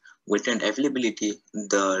increased wetland availability,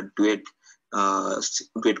 the duet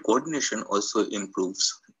coordination also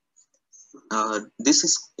improves. This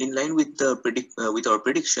is in line with with our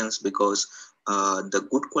predictions, because the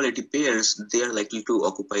good quality pairs, they are likely to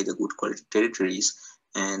occupy the good quality territories,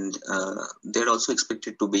 and they're also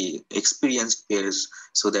expected to be experienced pairs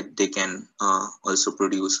so that they can also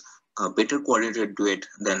produce a better coordinated duet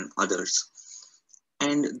than others.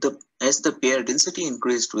 And as the pair density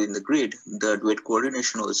increased within the grid, the duet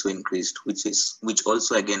coordination also increased, which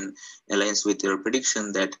also again aligns with your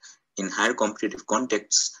prediction that in higher competitive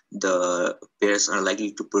contexts, the pairs are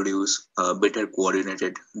likely to produce better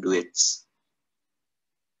coordinated duets.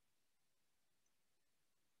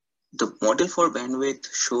 The model for bandwidth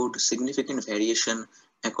showed significant variation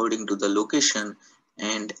according to the location,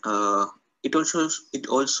 and it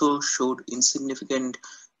also showed insignificant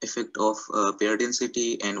effect of pair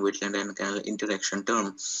density and wetland and canal interaction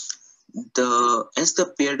term. As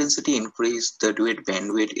the pair density increased, the duet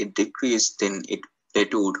bandwidth it decreased, then it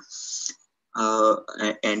plateaued.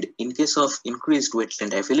 And in case of increased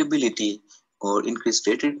wetland availability or increased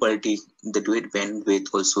territory quality, the duet bandwidth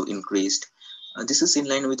also increased. This is in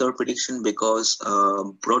line with our prediction because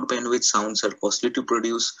broad bandwidth sounds are costly to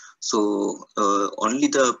produce. So only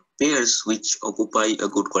the pairs which occupy a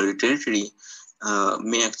good quality territory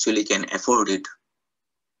may actually can afford it.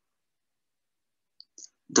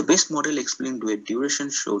 The best model explained duet duration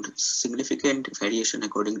showed significant variation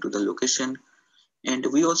according to the location. And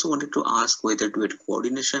we also wanted to ask whether duet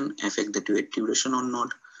coordination affect the duet duration or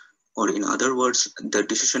not. Or in other words, the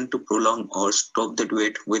decision to prolong or stop the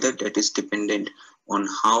duet, whether that is dependent on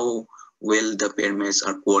how well the pair mates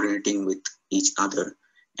are coordinating with each other.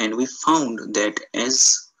 And we found that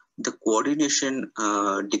as the coordination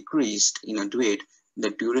decreased in a duet,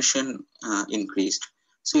 the duration increased.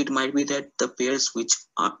 So it might be that the pairs which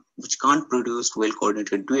can't produce well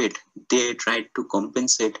coordinated duet, they tried to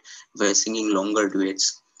compensate by singing longer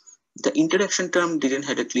duets. The interaction term didn't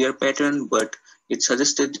have a clear pattern, but it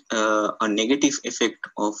suggested a negative effect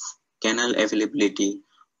of canal availability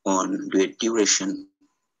on duet duration.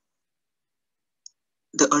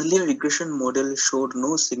 The earlier regression model showed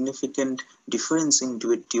no significant difference in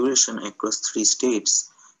duet duration across 3 states.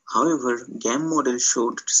 However, GAM model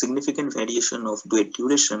showed significant variation of duet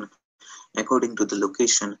duration according to the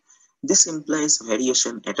location. This implies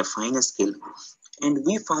variation at a finer scale. And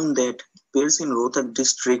we found that pairs in Rohtak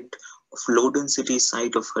district of low density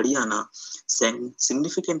site of Haryana sang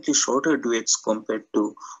significantly shorter duets compared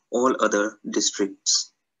to all other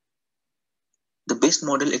districts. The base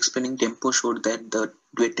model explaining tempo showed that the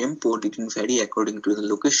duet tempo didn't vary according to the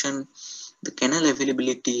location. The canal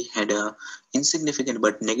availability had a insignificant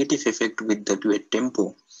but negative effect with the duet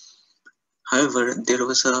tempo. However, there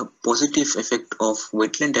was a positive effect of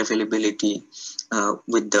wetland availability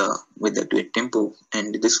with the duet tempo,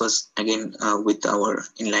 and this was again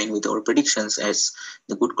in line with our predictions, as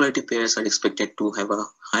the good quality pairs are expected to have a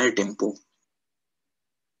higher tempo.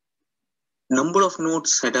 Number of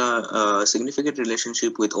notes had a significant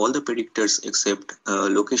relationship with all the predictors except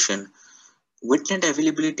location. Wetland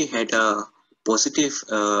availability had a positive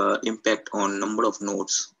impact on number of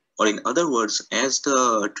notes. Or in other words, as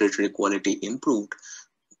the territory quality improved,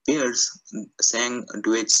 pairs sang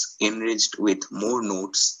duets enriched with more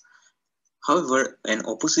notes. However, an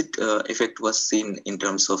opposite effect was seen in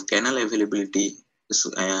terms of canal availability.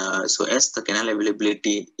 So as the canal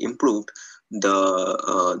availability improved,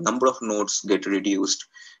 the number of notes get reduced.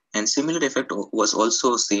 And similar effect was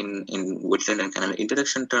also seen in wetland and canal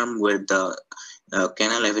interaction term, where the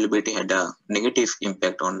canal availability had a negative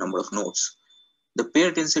impact on number of notes. The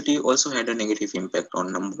pair density also had a negative impact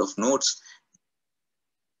on number of nodes.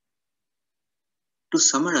 To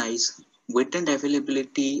summarize, wetland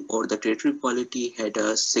availability or the territory quality had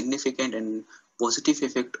a significant and positive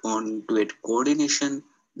effect on duet coordination,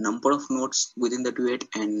 number of nodes within the duet,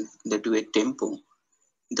 and the duet tempo.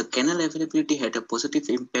 The canal availability had a positive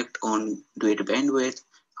impact on duet bandwidth.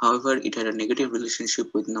 However, it had a negative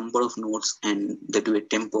relationship with number of nodes and the duet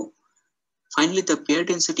tempo. Finally, the pair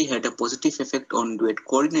density had a positive effect on duet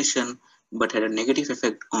coordination, but had a negative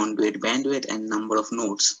effect on duet bandwidth and number of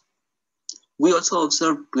nodes. We also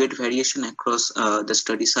observed duet variation across the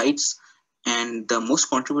study sites, and the most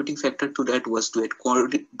contributing factor to that was duet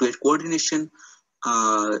coordination,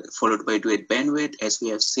 followed by duet bandwidth. As we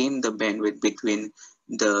have seen, the bandwidth between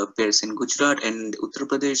the pairs in Gujarat and Uttar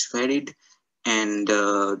Pradesh varied, and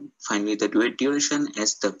finally the duet duration,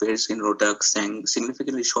 as the pairs in Rohtak sang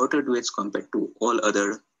significantly shorter duets compared to all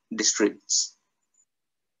other districts.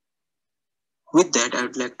 With that, I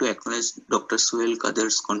would like to acknowledge Dr. Suhail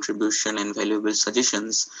Kadar's contribution and valuable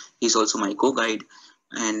suggestions. He's also my co-guide,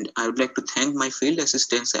 and I would like to thank my field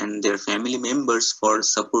assistants and their family members for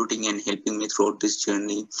supporting and helping me throughout this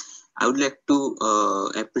journey. I would like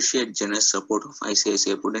to appreciate generous support of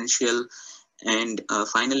ICICI Prudential. And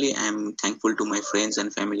finally, I'm thankful to my friends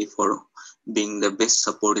and family for being the best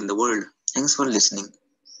support in the world. Thanks for listening.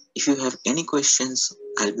 If you have any questions,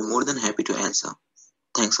 I'll be more than happy to answer.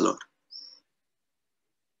 Thanks a lot.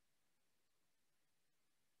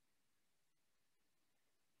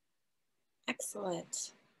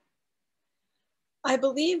 Excellent. I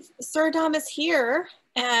believe Suradam is here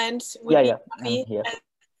and would Yeah, be yeah, I'm happy, here.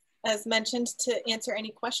 as mentioned, to answer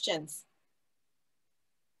any questions.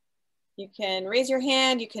 You can raise your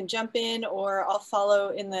hand, you can jump in, or I'll follow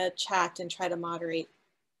in the chat and try to moderate.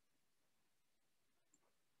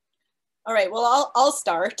 All right, well, I'll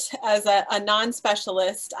start. As a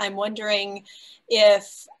non-specialist, I'm wondering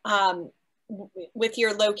if with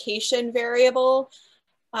your location variable,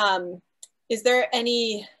 is there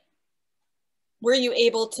any, were you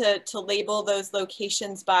able to label those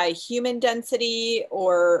locations by human density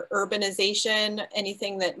or urbanization,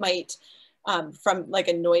 anything that might, from like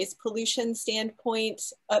a noise pollution standpoint,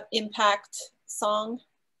 impact song?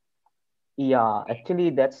 Yeah, actually,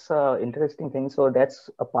 that's an interesting thing. So that's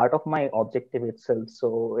a part of my objective itself.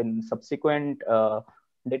 So in subsequent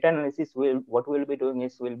data analysis, what we'll be doing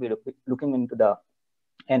is we'll be looking into the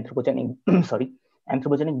anthropogenic,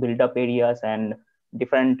 anthropogenic build-up areas and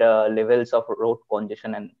different levels of road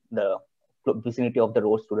congestion and the vicinity of the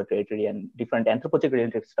roads to the territory and different anthropogenic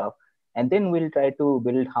related stuff. And then we'll try to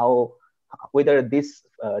build whether these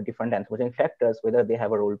different anthropogenic factors, whether they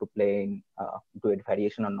have a role to play in duet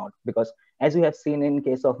variation or not. Because as we have seen in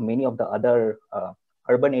case of many of the other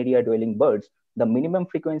urban area dwelling birds, the minimum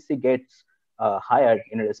frequency gets higher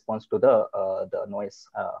in response to the noise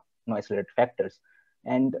related factors.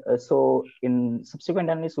 And so in subsequent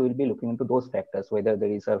analysis, we will be looking into those factors, whether there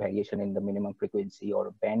is a variation in the minimum frequency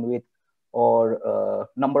or bandwidth, or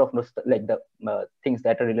number of notes, like the things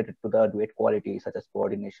that are related to the duet quality, such as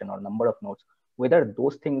coordination or number of notes, whether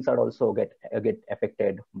those things are also get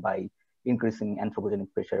affected by increasing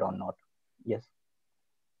anthropogenic pressure or not. Yes.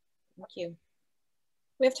 Thank you.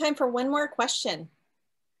 We have time for one more question.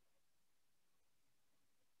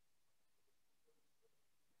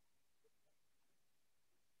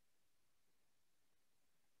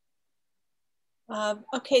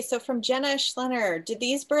 Okay, so from Jenna Schlenner, do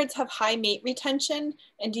these birds have high mate retention?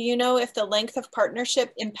 And do you know if the length of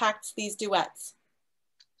partnership impacts these duets?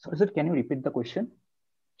 So sir, can you repeat the question?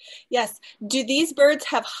 Yes, do these birds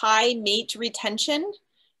have high mate retention?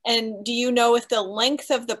 And do you know if the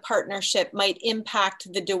length of the partnership might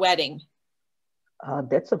impact the duetting?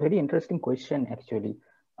 That's a very interesting question, actually.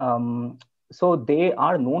 So they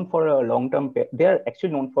are known for a long-term, they are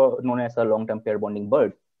actually known as a long-term pair bonding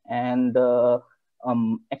bird. And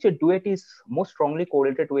actually duet is most strongly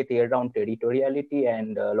correlated with year-round territoriality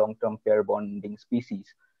and long-term pair bonding species.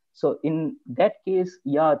 So in that case,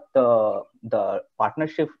 yeah, the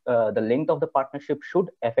partnership, the length of the partnership should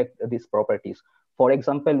affect these properties. For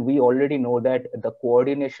example, we already know that the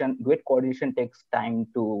duet coordination takes time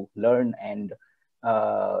to learn, and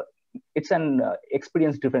it's an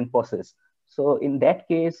experience-driven process. So in that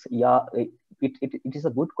case, yeah, it is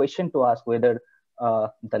a good question to ask whether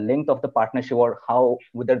the length of the partnership, or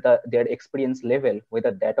whether their experience level,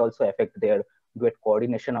 whether that also affect their duet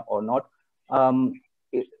coordination or not.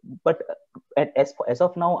 But as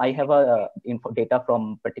of now, I have data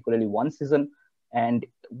from particularly one season, and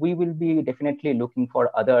we will be definitely looking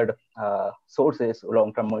for other sources,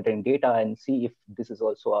 long-term monitoring data, and see if this is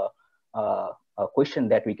also a question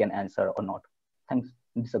that we can answer or not. Thanks.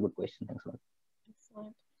 This is a good question. Thanks a lot.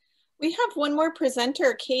 Excellent. We have one more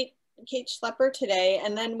presenter, Kate Schlepper today,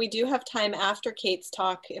 and then we do have time after Kate's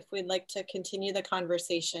talk if we'd like to continue the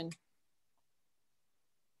conversation.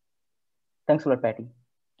 Thanks a lot, Patty.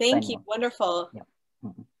 Thank you. Wonderful. Yeah.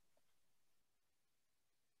 Mm-hmm.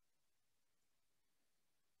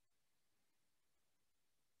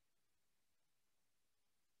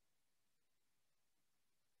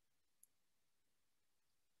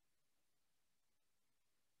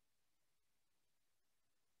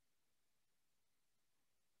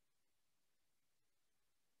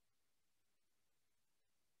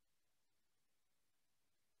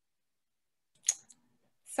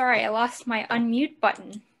 Sorry, I lost my unmute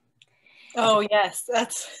button. Oh yes,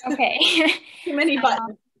 that's okay. Too many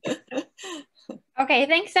buttons. Okay,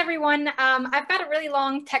 thanks everyone. I've got a really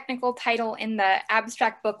long technical title in the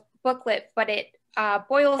abstract booklet, but it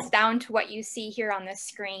boils down to what you see here on the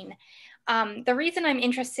screen. The reason I'm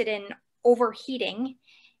interested in overheating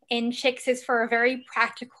in chicks is for a very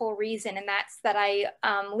practical reason, and that's that I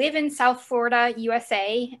live in South Florida,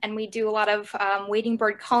 USA, and we do a lot of wading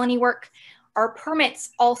bird colony work. Our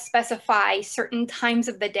permits all specify certain times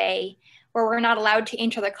of the day where we're not allowed to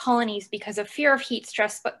enter the colonies because of fear of heat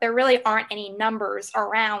stress, but there really aren't any numbers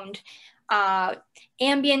around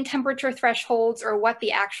ambient temperature thresholds or what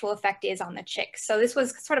the actual effect is on the chicks. So this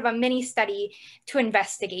was sort of a mini study to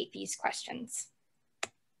investigate these questions.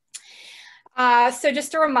 So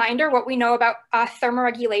just a reminder what we know about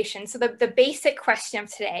thermoregulation. So the basic question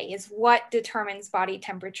of today is what determines body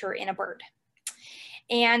temperature in a bird?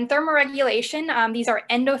 And thermoregulation, these are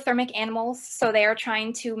endothermic animals, so they are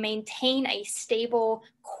trying to maintain a stable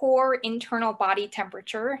core internal body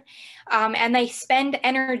temperature, and they spend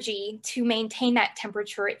energy to maintain that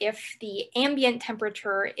temperature if the ambient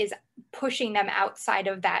temperature is pushing them outside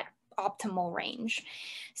of that optimal range.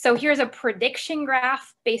 So here's a prediction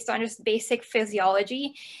graph based on just basic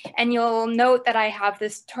physiology, and you'll note that I have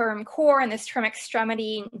this term core and this term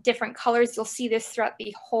extremity in different colors. You'll see this throughout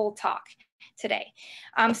the whole talk today.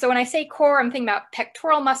 So when I say core, I'm thinking about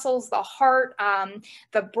pectoral muscles, the heart,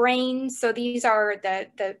 the brain. So these are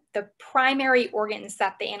the primary organs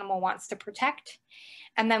that the animal wants to protect.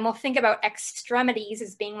 And then we'll think about extremities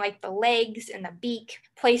as being like the legs and the beak,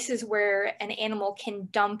 places where an animal can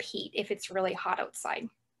dump heat if it's really hot outside.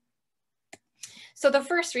 So the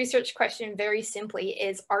first research question very simply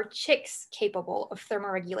is, are chicks capable of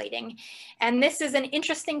thermoregulating? And this is an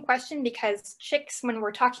interesting question because chicks, when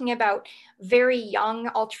we're talking about very young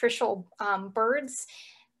altricial birds,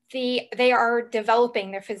 they are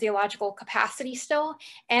developing their physiological capacity still,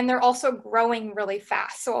 and they're also growing really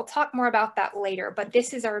fast. So I'll talk more about that later, but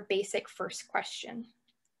this is our basic first question.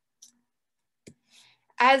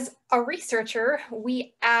 As a researcher,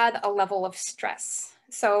 we add a level of stress.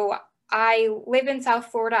 So I live in South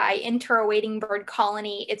Florida, I enter a wading bird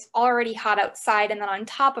colony, it's already hot outside, and then on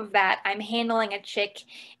top of that, I'm handling a chick,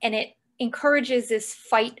 and it encourages this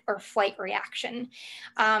fight or flight reaction.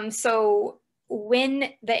 So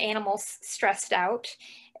when the animal's stressed out,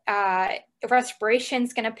 respiration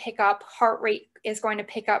is going to pick up, heart rate is going to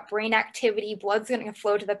pick up, brain activity, blood's going to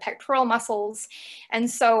flow to the pectoral muscles. And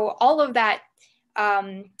so all of that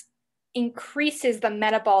increases the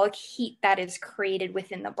metabolic heat that is created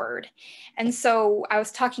within the bird. And so I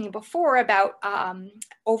was talking before about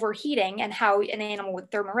overheating and how an animal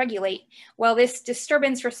would thermoregulate. Well, this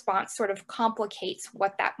disturbance response sort of complicates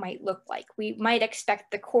what that might look like. We might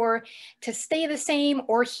expect the core to stay the same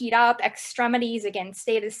or heat up, extremities again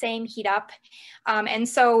stay the same, heat up. And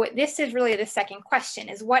so this is really the second question,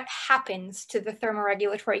 is what happens to the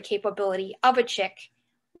thermoregulatory capability of a chick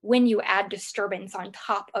when you add disturbance on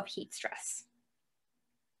top of heat stress.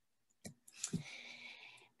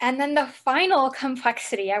 And then the final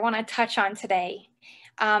complexity I want to touch on today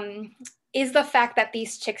is the fact that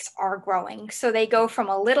these chicks are growing. So they go from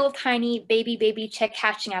a little tiny baby chick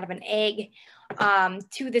hatching out of an egg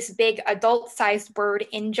to this big adult-sized bird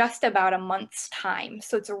in just about a month's time.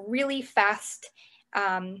 So it's a really fast,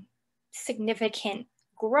 significant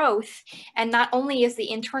growth. And not only is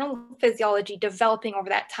the internal physiology developing over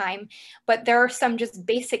that time, but there are some just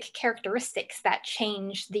basic characteristics that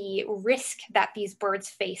change the risk that these birds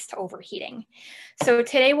face to overheating. So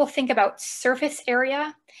today we'll think about surface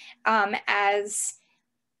area as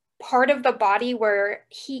part of the body where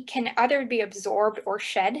heat can either be absorbed or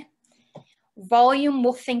shed. Volume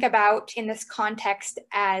we'll think about in this context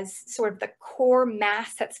as sort of the core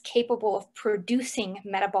mass that's capable of producing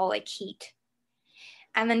metabolic heat.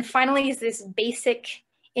 And then finally is this basic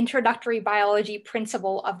introductory biology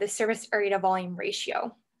principle of the surface area to volume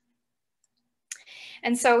ratio.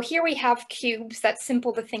 And so here we have cubes that's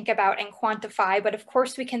simple to think about and quantify, but of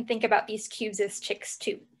course we can think about these cubes as chicks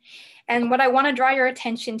too. And what I want to draw your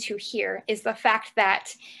attention to here is the fact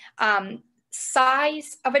that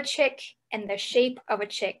size of a chick and the shape of a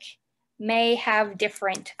chick may have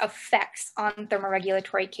different effects on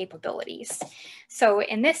thermoregulatory capabilities. So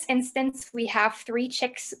in this instance, we have 3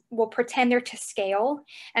 chicks. We'll pretend they're to scale.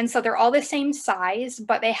 And so they're all the same size,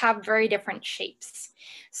 but they have very different shapes.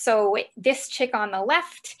 So this chick on the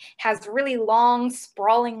left has really long,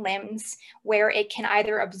 sprawling limbs where it can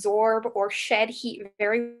either absorb or shed heat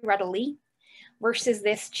very readily, versus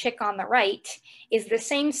this chick on the right is the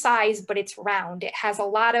same size, but it's round. It has a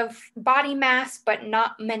lot of body mass, but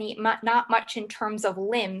not much in terms of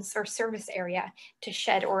limbs or surface area to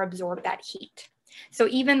shed or absorb that heat. So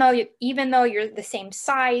even though you're the same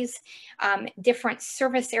size, different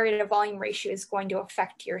surface area to volume ratio is going to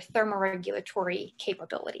affect your thermoregulatory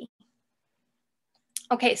capability.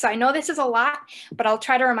 Okay, so I know this is a lot, but I'll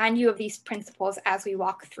try to remind you of these principles as we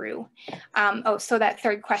walk through. So that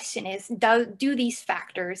third question is, do these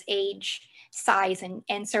factors, age, size,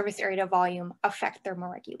 and surface area to volume, affect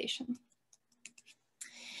thermoregulation?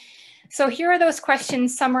 So here are those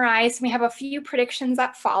questions summarized. We have a few predictions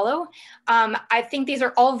that follow. I think these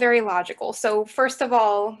are all very logical. So first of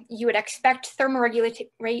all, you would expect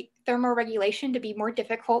thermoregulation to be more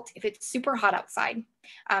difficult if it's super hot outside,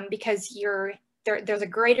 because there's a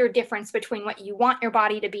greater difference between what you want your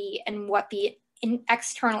body to be and what the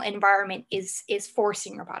external environment is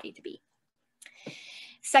forcing your body to be.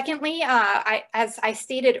 Secondly, as I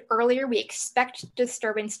stated earlier, we expect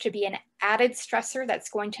disturbance to be an added stressor that's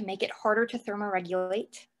going to make it harder to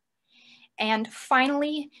thermoregulate. And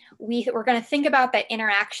finally, we're going to think about that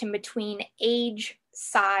interaction between age,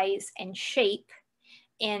 size, and shape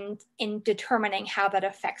in determining how that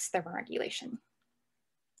affects thermoregulation.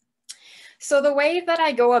 So the way that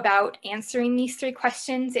I go about answering these 3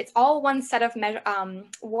 questions, it's all one set of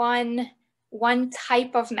one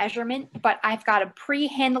type of measurement, but I've got a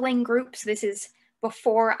pre-handling group. So this is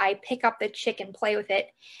before I pick up the chick and play with it,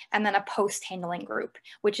 and then a post-handling group,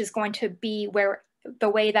 which is going to be the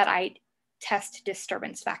way that I test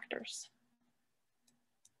disturbance factors.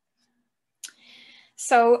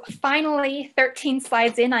 So finally, 13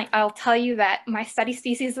 slides in, I'll tell you that my study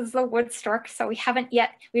species is the wood stork. So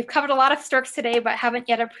we've covered a lot of storks today, but haven't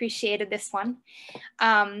yet appreciated this one.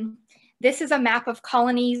 This is a map of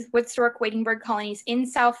colonies, wood stork wading bird colonies in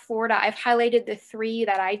South Florida. I've highlighted the 3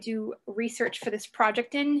 that I do research for this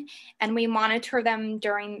project in, and we monitor them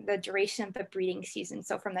during the duration of the breeding season.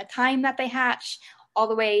 So from the time that they hatch all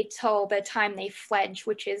the way till the time they fledge,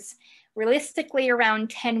 which is realistically around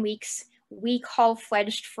 10 weeks. We call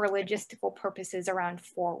fledged for logistical purposes around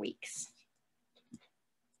 4 weeks.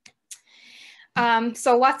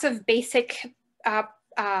 So lots of basic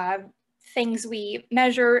things we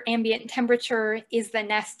measure. Ambient temperature. Is the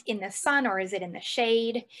nest in the sun or is it in the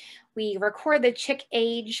shade? We record the chick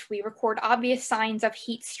age. We record obvious signs of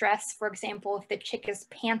heat stress. For example, if the chick is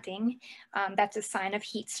panting, that's a sign of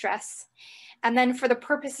heat stress. And then for the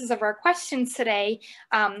purposes of our questions today,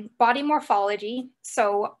 body morphology.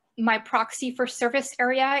 So my proxy for surface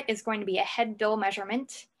area is going to be a head-bill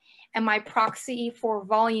measurement, and my proxy for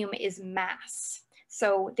volume is mass.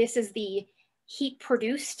 So this is the heat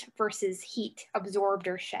produced versus heat absorbed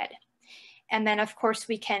or shed. And then of course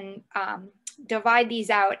we can divide these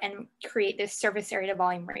out and create this surface area to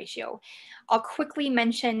volume ratio. I'll quickly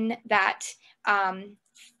mention that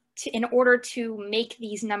in order to make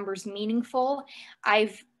these numbers meaningful,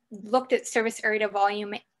 I've looked at surface area to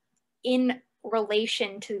volume in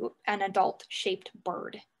relation to an adult shaped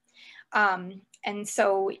bird. And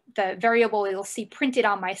so the variable you'll see printed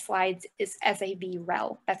on my slides is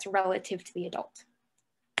SAV-rel, that's relative to the adult.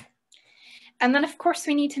 And then of course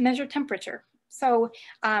we need to measure temperature. So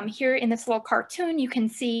here in this little cartoon, you can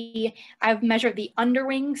see I've measured the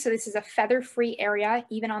underwing. So this is a feather-free area,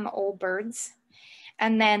 even on the old birds.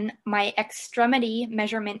 And then my extremity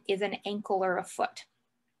measurement is an ankle or a foot.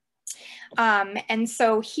 And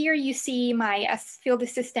so here you see my field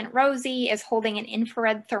assistant Rosie is holding an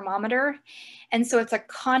infrared thermometer. And so it's a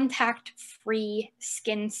contact-free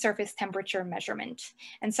skin surface temperature measurement.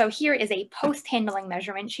 And so here is a post-handling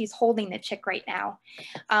measurement. She's holding the chick right now.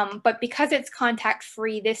 But because it's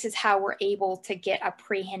contact-free, this is how we're able to get a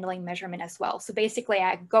pre-handling measurement as well. So basically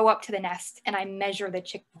I go up to the nest and I measure the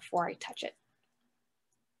chick before I touch it.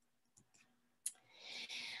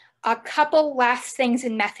 A couple last things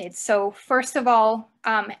in methods. So first of all,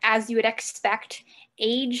 as you would expect,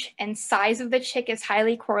 age and size of the chick is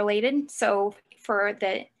highly correlated. So for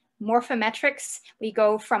the morphometrics, we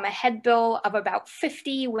go from a head bill of about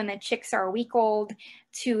 50 when the chicks are a week old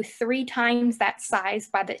to 3 times that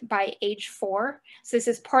size by age 4. So this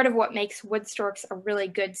is part of what makes wood storks a really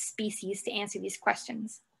good species to answer these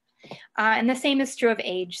questions. And the same is true of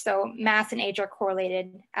age. So mass and age are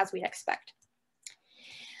correlated as we'd expect.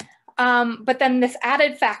 But then this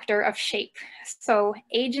added factor of shape. So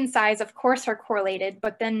age and size, of course, are correlated,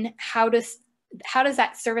 but then how does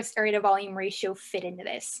that surface area to volume ratio fit into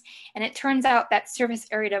this? And it turns out that surface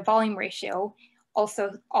area to volume ratio,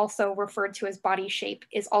 also referred to as body shape,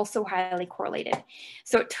 is also highly correlated.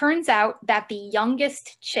 So it turns out that the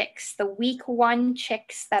youngest chicks, the week 1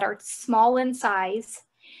 chicks that are small in size,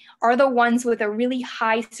 are the ones with a really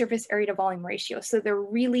high surface area to volume ratio. So they're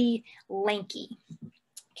really lanky,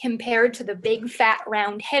 compared to the big, fat,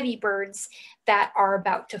 round, heavy birds that are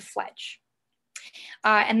about to fledge.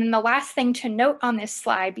 And then the last thing to note on this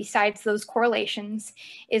slide, besides those correlations,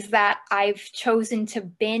 is that I've chosen to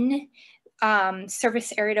bin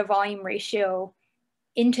surface area to volume ratio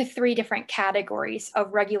into 3 different categories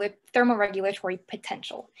of thermoregulatory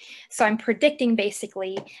potential. So I'm predicting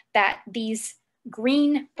basically that these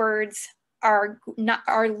green birds are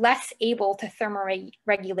less able to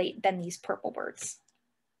thermoregulate than these purple birds.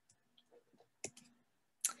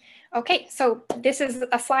 Okay, so this is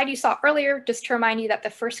a slide you saw earlier, just to remind you that the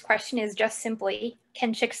first question is just simply,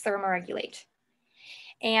 can chicks thermoregulate?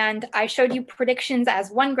 And I showed you predictions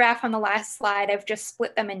as one graph on the last slide. I've just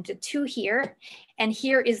split them into 2 here. And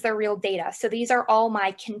here is the real data. So these are all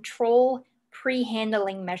my control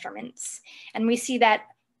pre-handling measurements. And we see that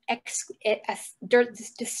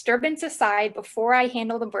disturbance aside, before I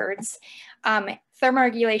handle the birds,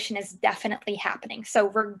 thermoregulation is definitely happening. So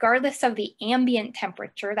regardless of the ambient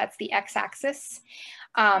temperature, that's the x-axis,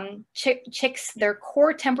 chicks, their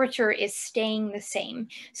core temperature is staying the same.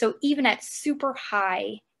 So even at super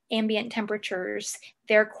high ambient temperatures,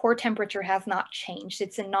 their core temperature has not changed.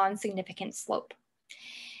 It's a non-significant slope.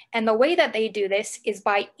 And the way that they do this is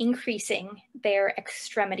by increasing their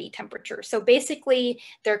extremity temperature. So basically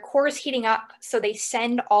their core is heating up, so they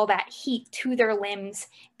send all that heat to their limbs,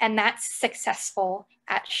 and that's successful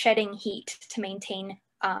at shedding heat to maintain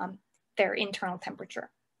their internal temperature.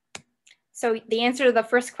 So the answer to the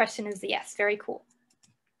first question is yes, very cool.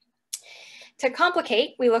 To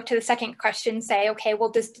complicate, we look to the second question, say, okay,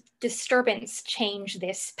 well, does disturbance change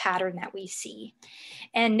this pattern that we see?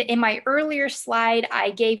 And in my earlier slide,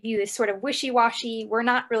 I gave you this sort of wishy-washy, we're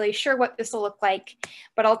not really sure what this will look like,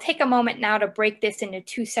 but I'll take a moment now to break this into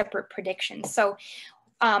 2 separate predictions. So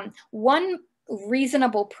one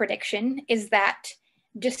reasonable prediction is that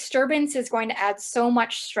disturbance is going to add so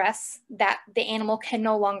much stress that the animal can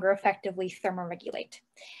no longer effectively thermoregulate.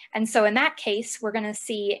 And so in that case, we're going to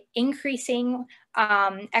see increasing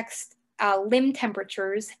limb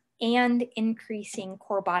temperatures and increasing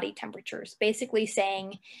core body temperatures, basically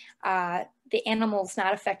saying the animal's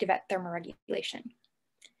not effective at thermoregulation.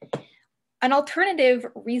 An alternative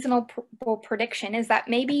reasonable prediction is that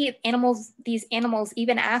maybe these animals,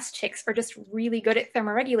 even as chicks, are just really good at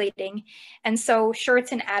thermoregulating. And so sure,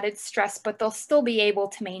 it's an added stress, but they'll still be able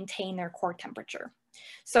to maintain their core temperature.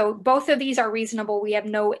 So both of these are reasonable. We have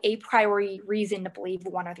no a priori reason to believe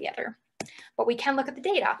one or the other, but we can look at the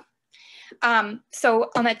data. So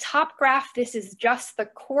on the top graph, this is just the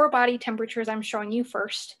core body temperatures I'm showing you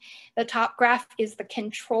first. The top graph is the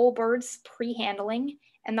control birds pre-handling,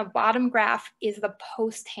 and the bottom graph is the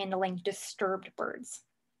post-handling disturbed birds.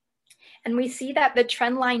 And we see that the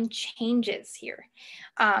trend line changes here,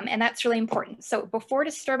 and that's really important. So before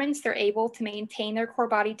disturbance, they're able to maintain their core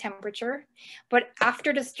body temperature, but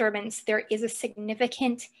after disturbance, there is a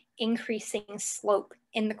significant increasing slope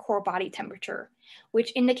in the core body temperature,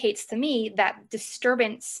 which indicates to me that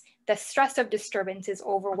disturbance, the stress of disturbance is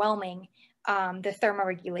overwhelming the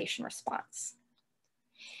thermoregulation response.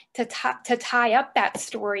 To tie up that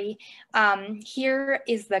story, here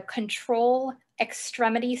is the control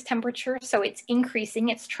extremities temperature. So it's increasing,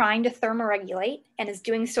 it's trying to thermoregulate and is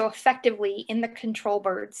doing so effectively in the control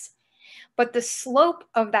birds. But the slope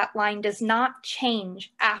of that line does not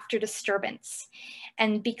change after disturbance.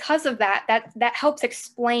 And because of that, that helps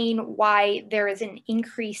explain why there is an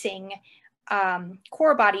increasing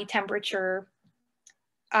core body temperature,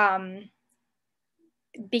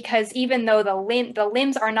 because even though the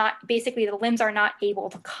limbs are not able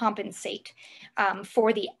to compensate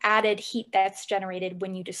for the added heat that's generated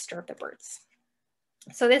when you disturb the birds.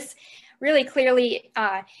 So this really clearly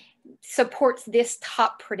supports this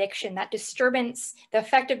top prediction that disturbance, the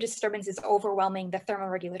effect of disturbance is overwhelming the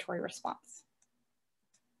thermoregulatory response.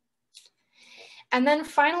 And then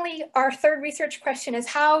finally, our third research question is,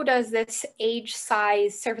 how does this age,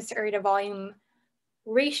 size, surface area to volume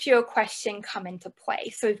ratio question come into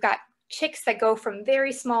play? So we've got chicks that go from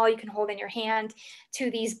very small, you can hold in your hand,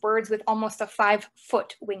 to these birds with almost a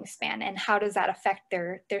 5-foot wingspan, and how does that affect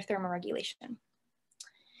their thermoregulation?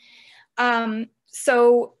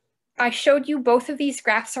 So I showed you both of these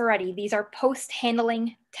graphs already. These are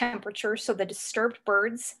post-handling temperatures, so the disturbed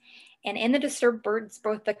birds. And in the disturbed birds,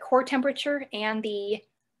 both the core temperature and the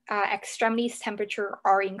extremities temperature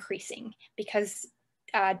are increasing because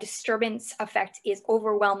disturbance effect is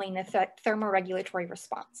overwhelming the thermoregulatory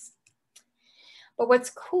response. But what's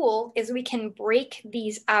cool is we can break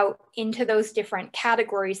these out into those different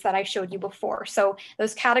categories that I showed you before. So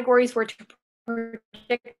those categories were to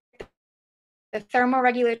predict the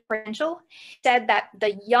thermoregulatory potential, said that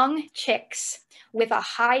the young chicks with a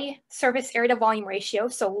high surface area to volume ratio,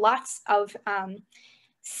 so lots of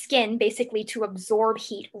skin basically to absorb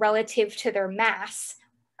heat relative to their mass,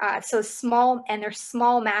 so small, and their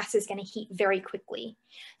small mass is going to heat very quickly.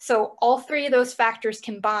 So all three of those factors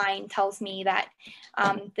combined tells me that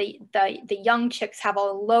the young chicks have a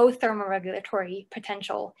low thermoregulatory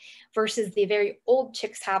potential versus the very old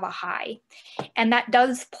chicks have a high. And that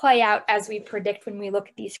does play out as we predict when we look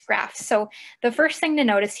at these graphs. So the first thing to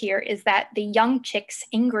notice here is that the young chicks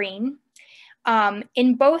in green,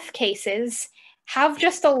 in both cases, have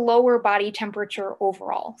just a lower body temperature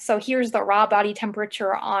overall. So here's the raw body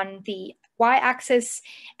temperature on the y-axis,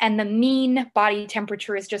 and the mean body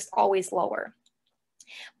temperature is just always lower.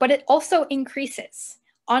 But it also increases,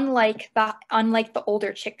 unlike the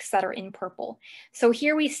older chicks that are in purple. So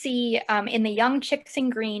here we see in the young chicks in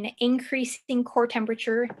green, increasing core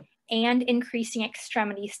temperature and increasing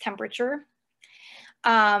extremities temperature,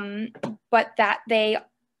 but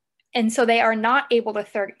so they are not able to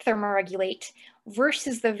thermoregulate,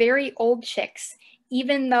 versus the very old chicks,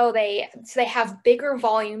 even though they have bigger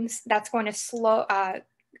volumes, that's going to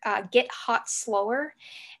get hot slower,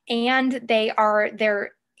 and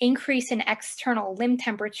their increase in external limb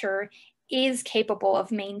temperature is capable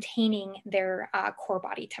of maintaining their core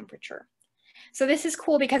body temperature. So this is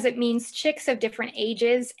cool because it means chicks of different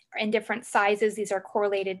ages and different sizes, these are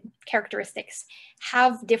correlated characteristics,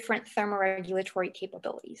 have different thermoregulatory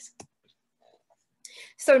capabilities.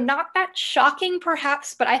 So not that shocking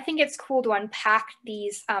perhaps, but I think it's cool to unpack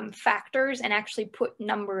these factors and actually put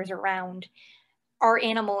numbers around our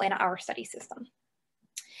animal in our study system.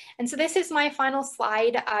 And so this is my final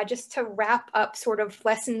slide, just to wrap up sort of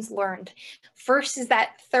lessons learned. First is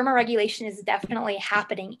that thermoregulation is definitely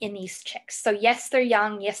happening in these chicks. So yes, they're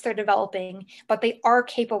young, yes, they're developing, but they are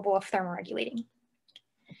capable of thermoregulating.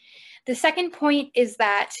 The second point is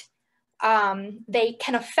that they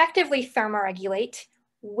can effectively thermoregulate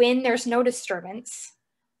when there's no disturbance,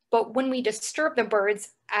 but when we disturb the birds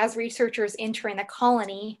as researchers entering the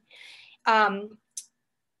colony,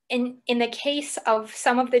 in the case of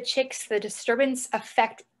some of the chicks, the disturbance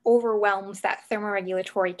effect overwhelms that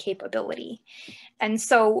thermoregulatory capability. And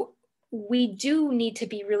so we do need to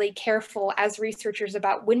be really careful as researchers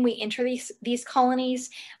about when we enter these colonies,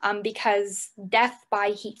 because death by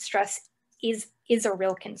heat stress is a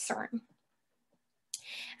real concern.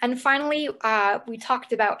 And finally, we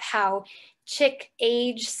talked about how chick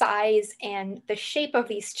age, size, and the shape of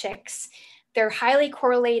these chicks, they're highly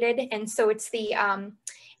correlated. And so it's the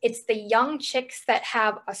young chicks that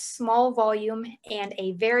have a small volume and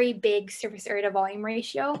a very big surface area to volume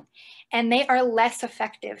ratio, and they are less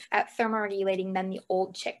effective at thermoregulating than the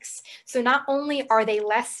old chicks. So not only are they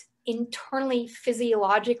less internally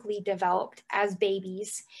physiologically developed as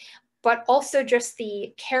babies, but also just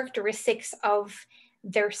the characteristics of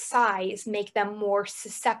their size make them more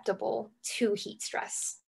susceptible to heat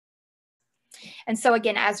stress. And so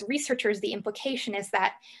again, as researchers, the implication is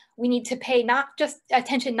that we need to pay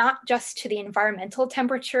attention not just to the environmental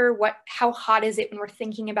temperature, how hot is it when we're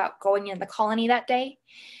thinking about going in the colony that day,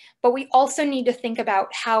 but we also need to think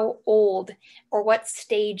about how old or what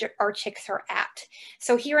stage our chicks are at.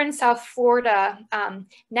 So here in South Florida,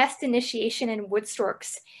 nest initiation in wood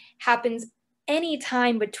storks happens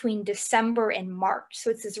anytime between December and March.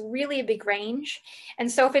 So it's this really big range. And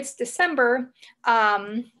so if it's December,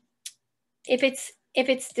 if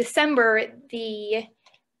it's December,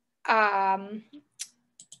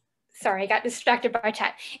 sorry, I got distracted by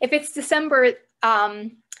chat. If it's December,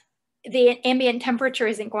 the ambient temperature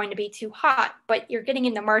isn't going to be too hot, but you're getting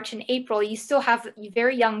into March and April, you still have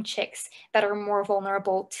very young chicks that are more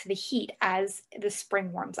vulnerable to the heat as the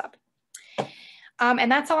spring warms up.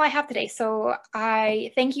 And that's all I have today. So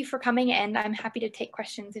I thank you for coming, and I'm happy to take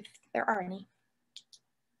questions if there are any.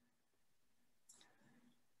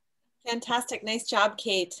 Fantastic, nice job,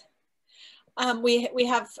 Kate. We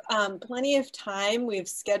have plenty of time. We've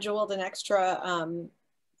scheduled an extra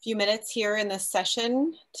few minutes here in this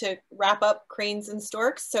session to wrap up cranes and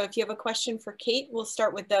storks. So if you have a question for Kate, we'll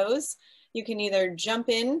start with those. You can either jump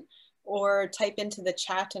in or type into the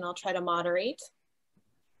chat and I'll try to moderate.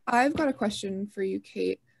 I've got a question for you,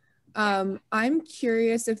 Kate. I'm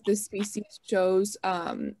curious if this species shows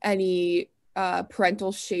any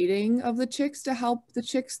parental shading of the chicks to help the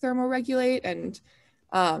chicks thermoregulate, and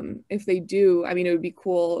if they do, I mean, it would be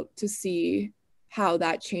cool to see how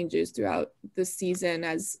that changes throughout the season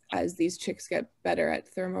as these chicks get better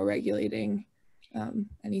at thermoregulating.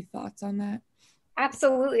 Any thoughts on that?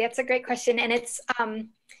 Absolutely, that's a great question, and it's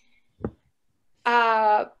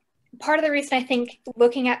part of the reason I think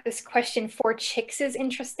looking at this question for chicks is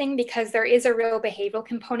interesting, because there is a real behavioral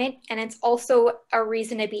component, and it's also a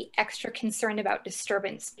reason to be extra concerned about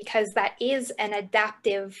disturbance, because that is an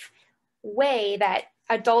adaptive way that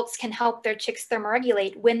adults can help their chicks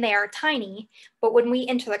thermoregulate when they are tiny, but when we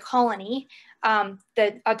enter the colony,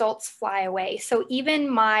 the adults fly away. So even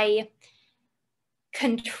my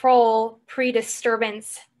control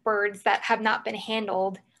pre-disturbance birds that have not been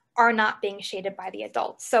handled are not being shaded by the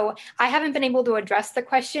adults. So I haven't been able to address the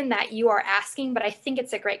question that you are asking, but I think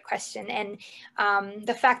it's a great question. And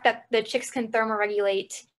the fact that the chicks can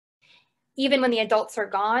thermoregulate even when the adults are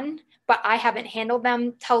gone, but I haven't handled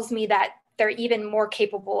them, tells me that they're even more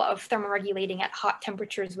capable of thermoregulating at hot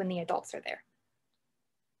temperatures when the adults are there.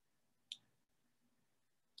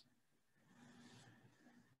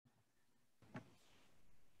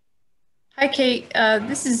 Hi, Kate.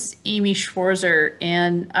 This is Amy Schwarzer,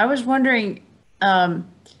 and I was wondering, and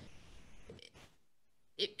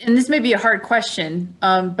this may be a hard question,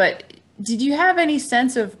 but did you have any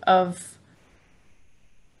sense of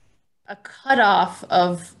a cutoff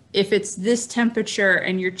of, if it's this temperature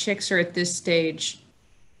and your chicks are at this stage,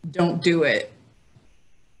 don't do it?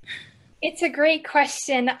 It's a great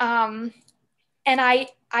question. And I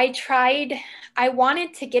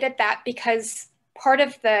wanted to get at that because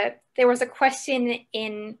there was a question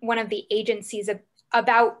in one of the agencies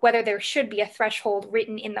about whether there should be a threshold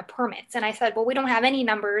written in the permits. And I said, well, we don't have any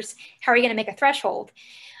numbers. How are you going to make a threshold?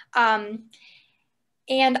 And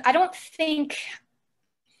I don't think,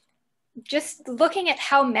 just looking at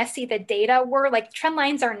how messy the data were, like trend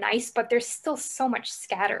lines are nice, but there's still so much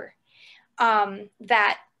scatter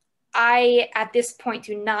that I, at this point,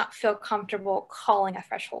 do not feel comfortable calling a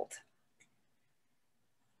threshold.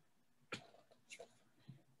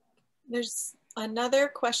 There's another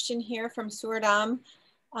question here from Suradam.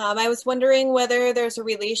 I was wondering whether there's a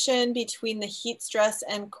relation between the heat stress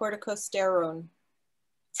and corticosterone.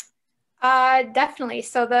 Definitely.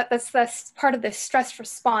 So that's part of the stress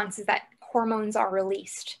response is that hormones are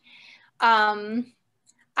released. I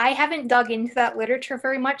haven't dug into that literature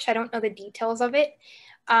very much. I don't know the details of it.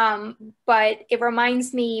 But it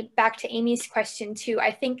reminds me back to Amy's question too.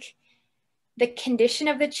 I think the condition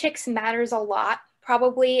of the chicks matters a lot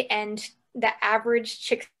probably, and the average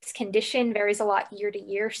chick's condition varies a lot year to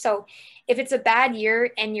year. So if it's a bad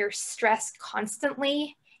year and you're stressed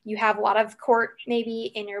constantly, you have a lot of cort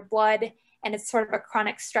maybe in your blood, and it's sort of a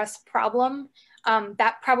chronic stress problem,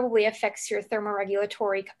 that probably affects your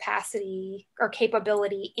thermoregulatory capacity or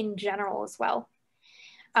capability in general as well.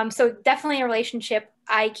 So definitely a relationship.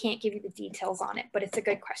 I can't give you the details on it, but it's a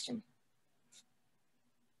good question.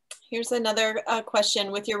 Here's another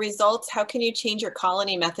question. With your results, how can you change your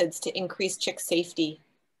colony methods to increase chick safety?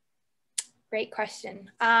 Great question.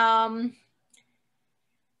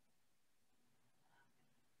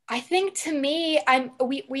 I think to me,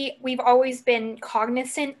 we've always been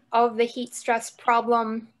cognizant of the heat stress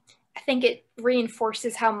problem. I think it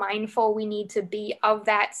reinforces how mindful we need to be of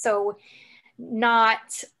that. So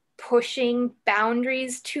not pushing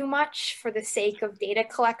boundaries too much for the sake of data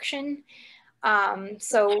collection.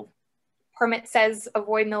 So permit says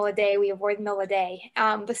avoid mill a day, we avoid mill a day.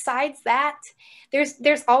 Besides that,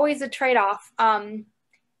 there's always a trade-off. And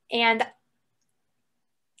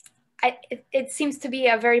it seems to be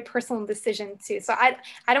a very personal decision too. So I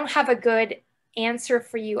don't have a good answer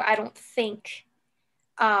for you, I don't think.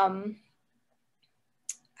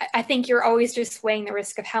 I think you're always just weighing the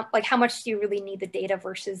risk of how much do you really need the data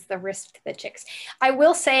versus the risk to the chicks. I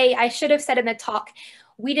will say, I should have said in the talk,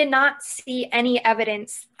 we did not see any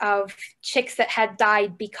evidence of chicks that had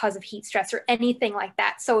died because of heat stress or anything like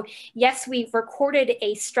that. So yes, we recorded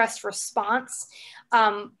a stress response,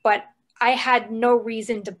 but I had no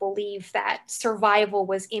reason to believe that survival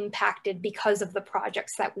was impacted because of the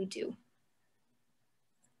projects that we do.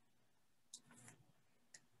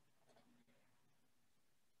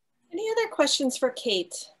 Any other questions for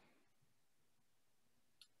Kate?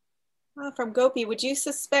 From Gopi, would you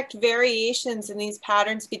suspect variations in these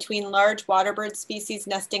patterns between large waterbird species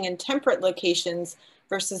nesting in temperate locations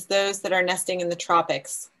versus those that are nesting in the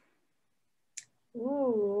tropics?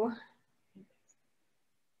 Ooh.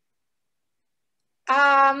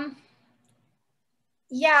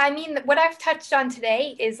 Yeah, I mean, what I've touched on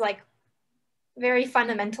today is like very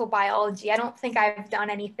fundamental biology. I don't think I've done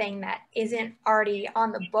anything that isn't already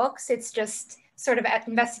on the books. It's just sort of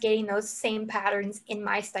investigating those same patterns in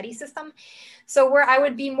my study system. So where I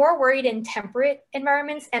would be more worried in temperate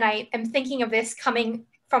environments, and I am thinking of this coming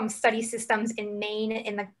from study systems in Maine,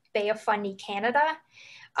 in the Bay of Fundy, Canada,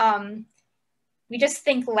 we just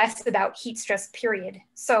think less about heat stress, period.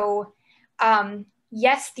 So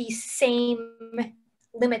yes, these same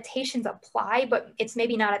limitations apply, but it's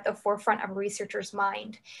maybe not at the forefront of a researcher's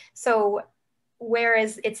mind. So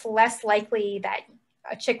whereas it's less likely that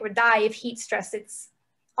a chick would die if heat stress, it's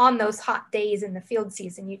on those hot days in the field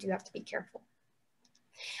season, you do have to be careful.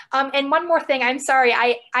 And one more thing, I'm sorry,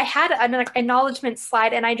 I had an acknowledgement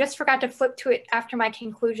slide and I just forgot to flip to it after my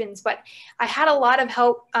conclusions, but I had a lot of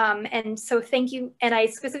help, and so thank you. And I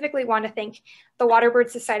specifically want to thank the Waterbird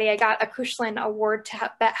Society. I got a Cushlan Award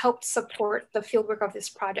that helped support the fieldwork of this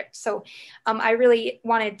project. So I really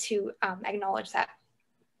wanted to acknowledge that.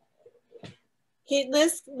 Okay,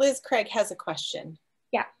 Liz Craig has a question.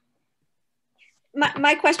 Yeah.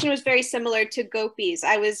 My question was very similar to Gopi's.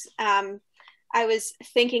 I was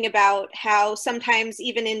thinking about how sometimes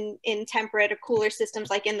even in temperate or cooler systems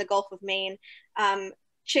like in the Gulf of Maine,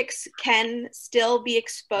 chicks can still be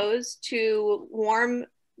exposed to warm,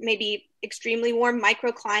 maybe extremely warm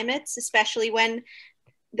microclimates, especially when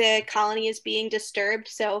the colony is being disturbed.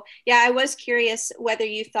 So yeah, I was curious whether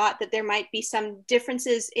you thought that there might be some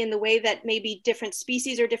differences in the way that maybe different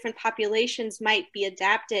species or different populations might be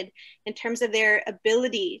adapted in terms of their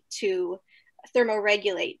ability to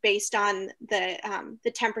thermoregulate based on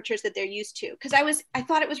the temperatures that they're used to. Because I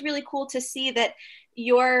thought it was really cool to see that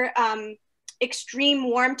your extreme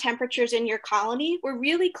warm temperatures in your colony were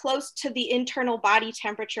really close to the internal body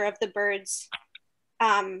temperature of the birds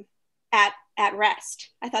at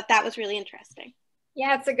rest. I thought that was really interesting.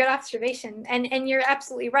 Yeah, it's a good observation, and you're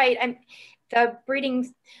absolutely right. And the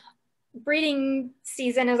breeding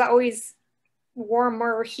season is always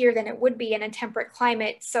warmer here than it would be in a temperate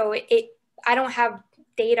climate. So I don't have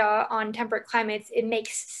data on temperate climates. It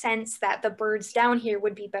makes sense that the birds down here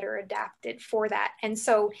would be better adapted for that. And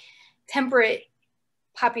so temperate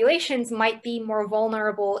populations might be more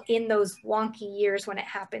vulnerable in those wonky years when it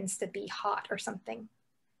happens to be hot or something.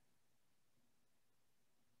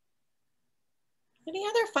 Any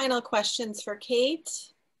other final questions for Kate?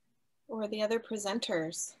 or the other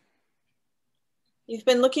presenters? You've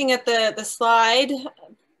been looking at the slide.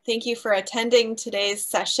 Thank you for attending today's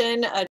session.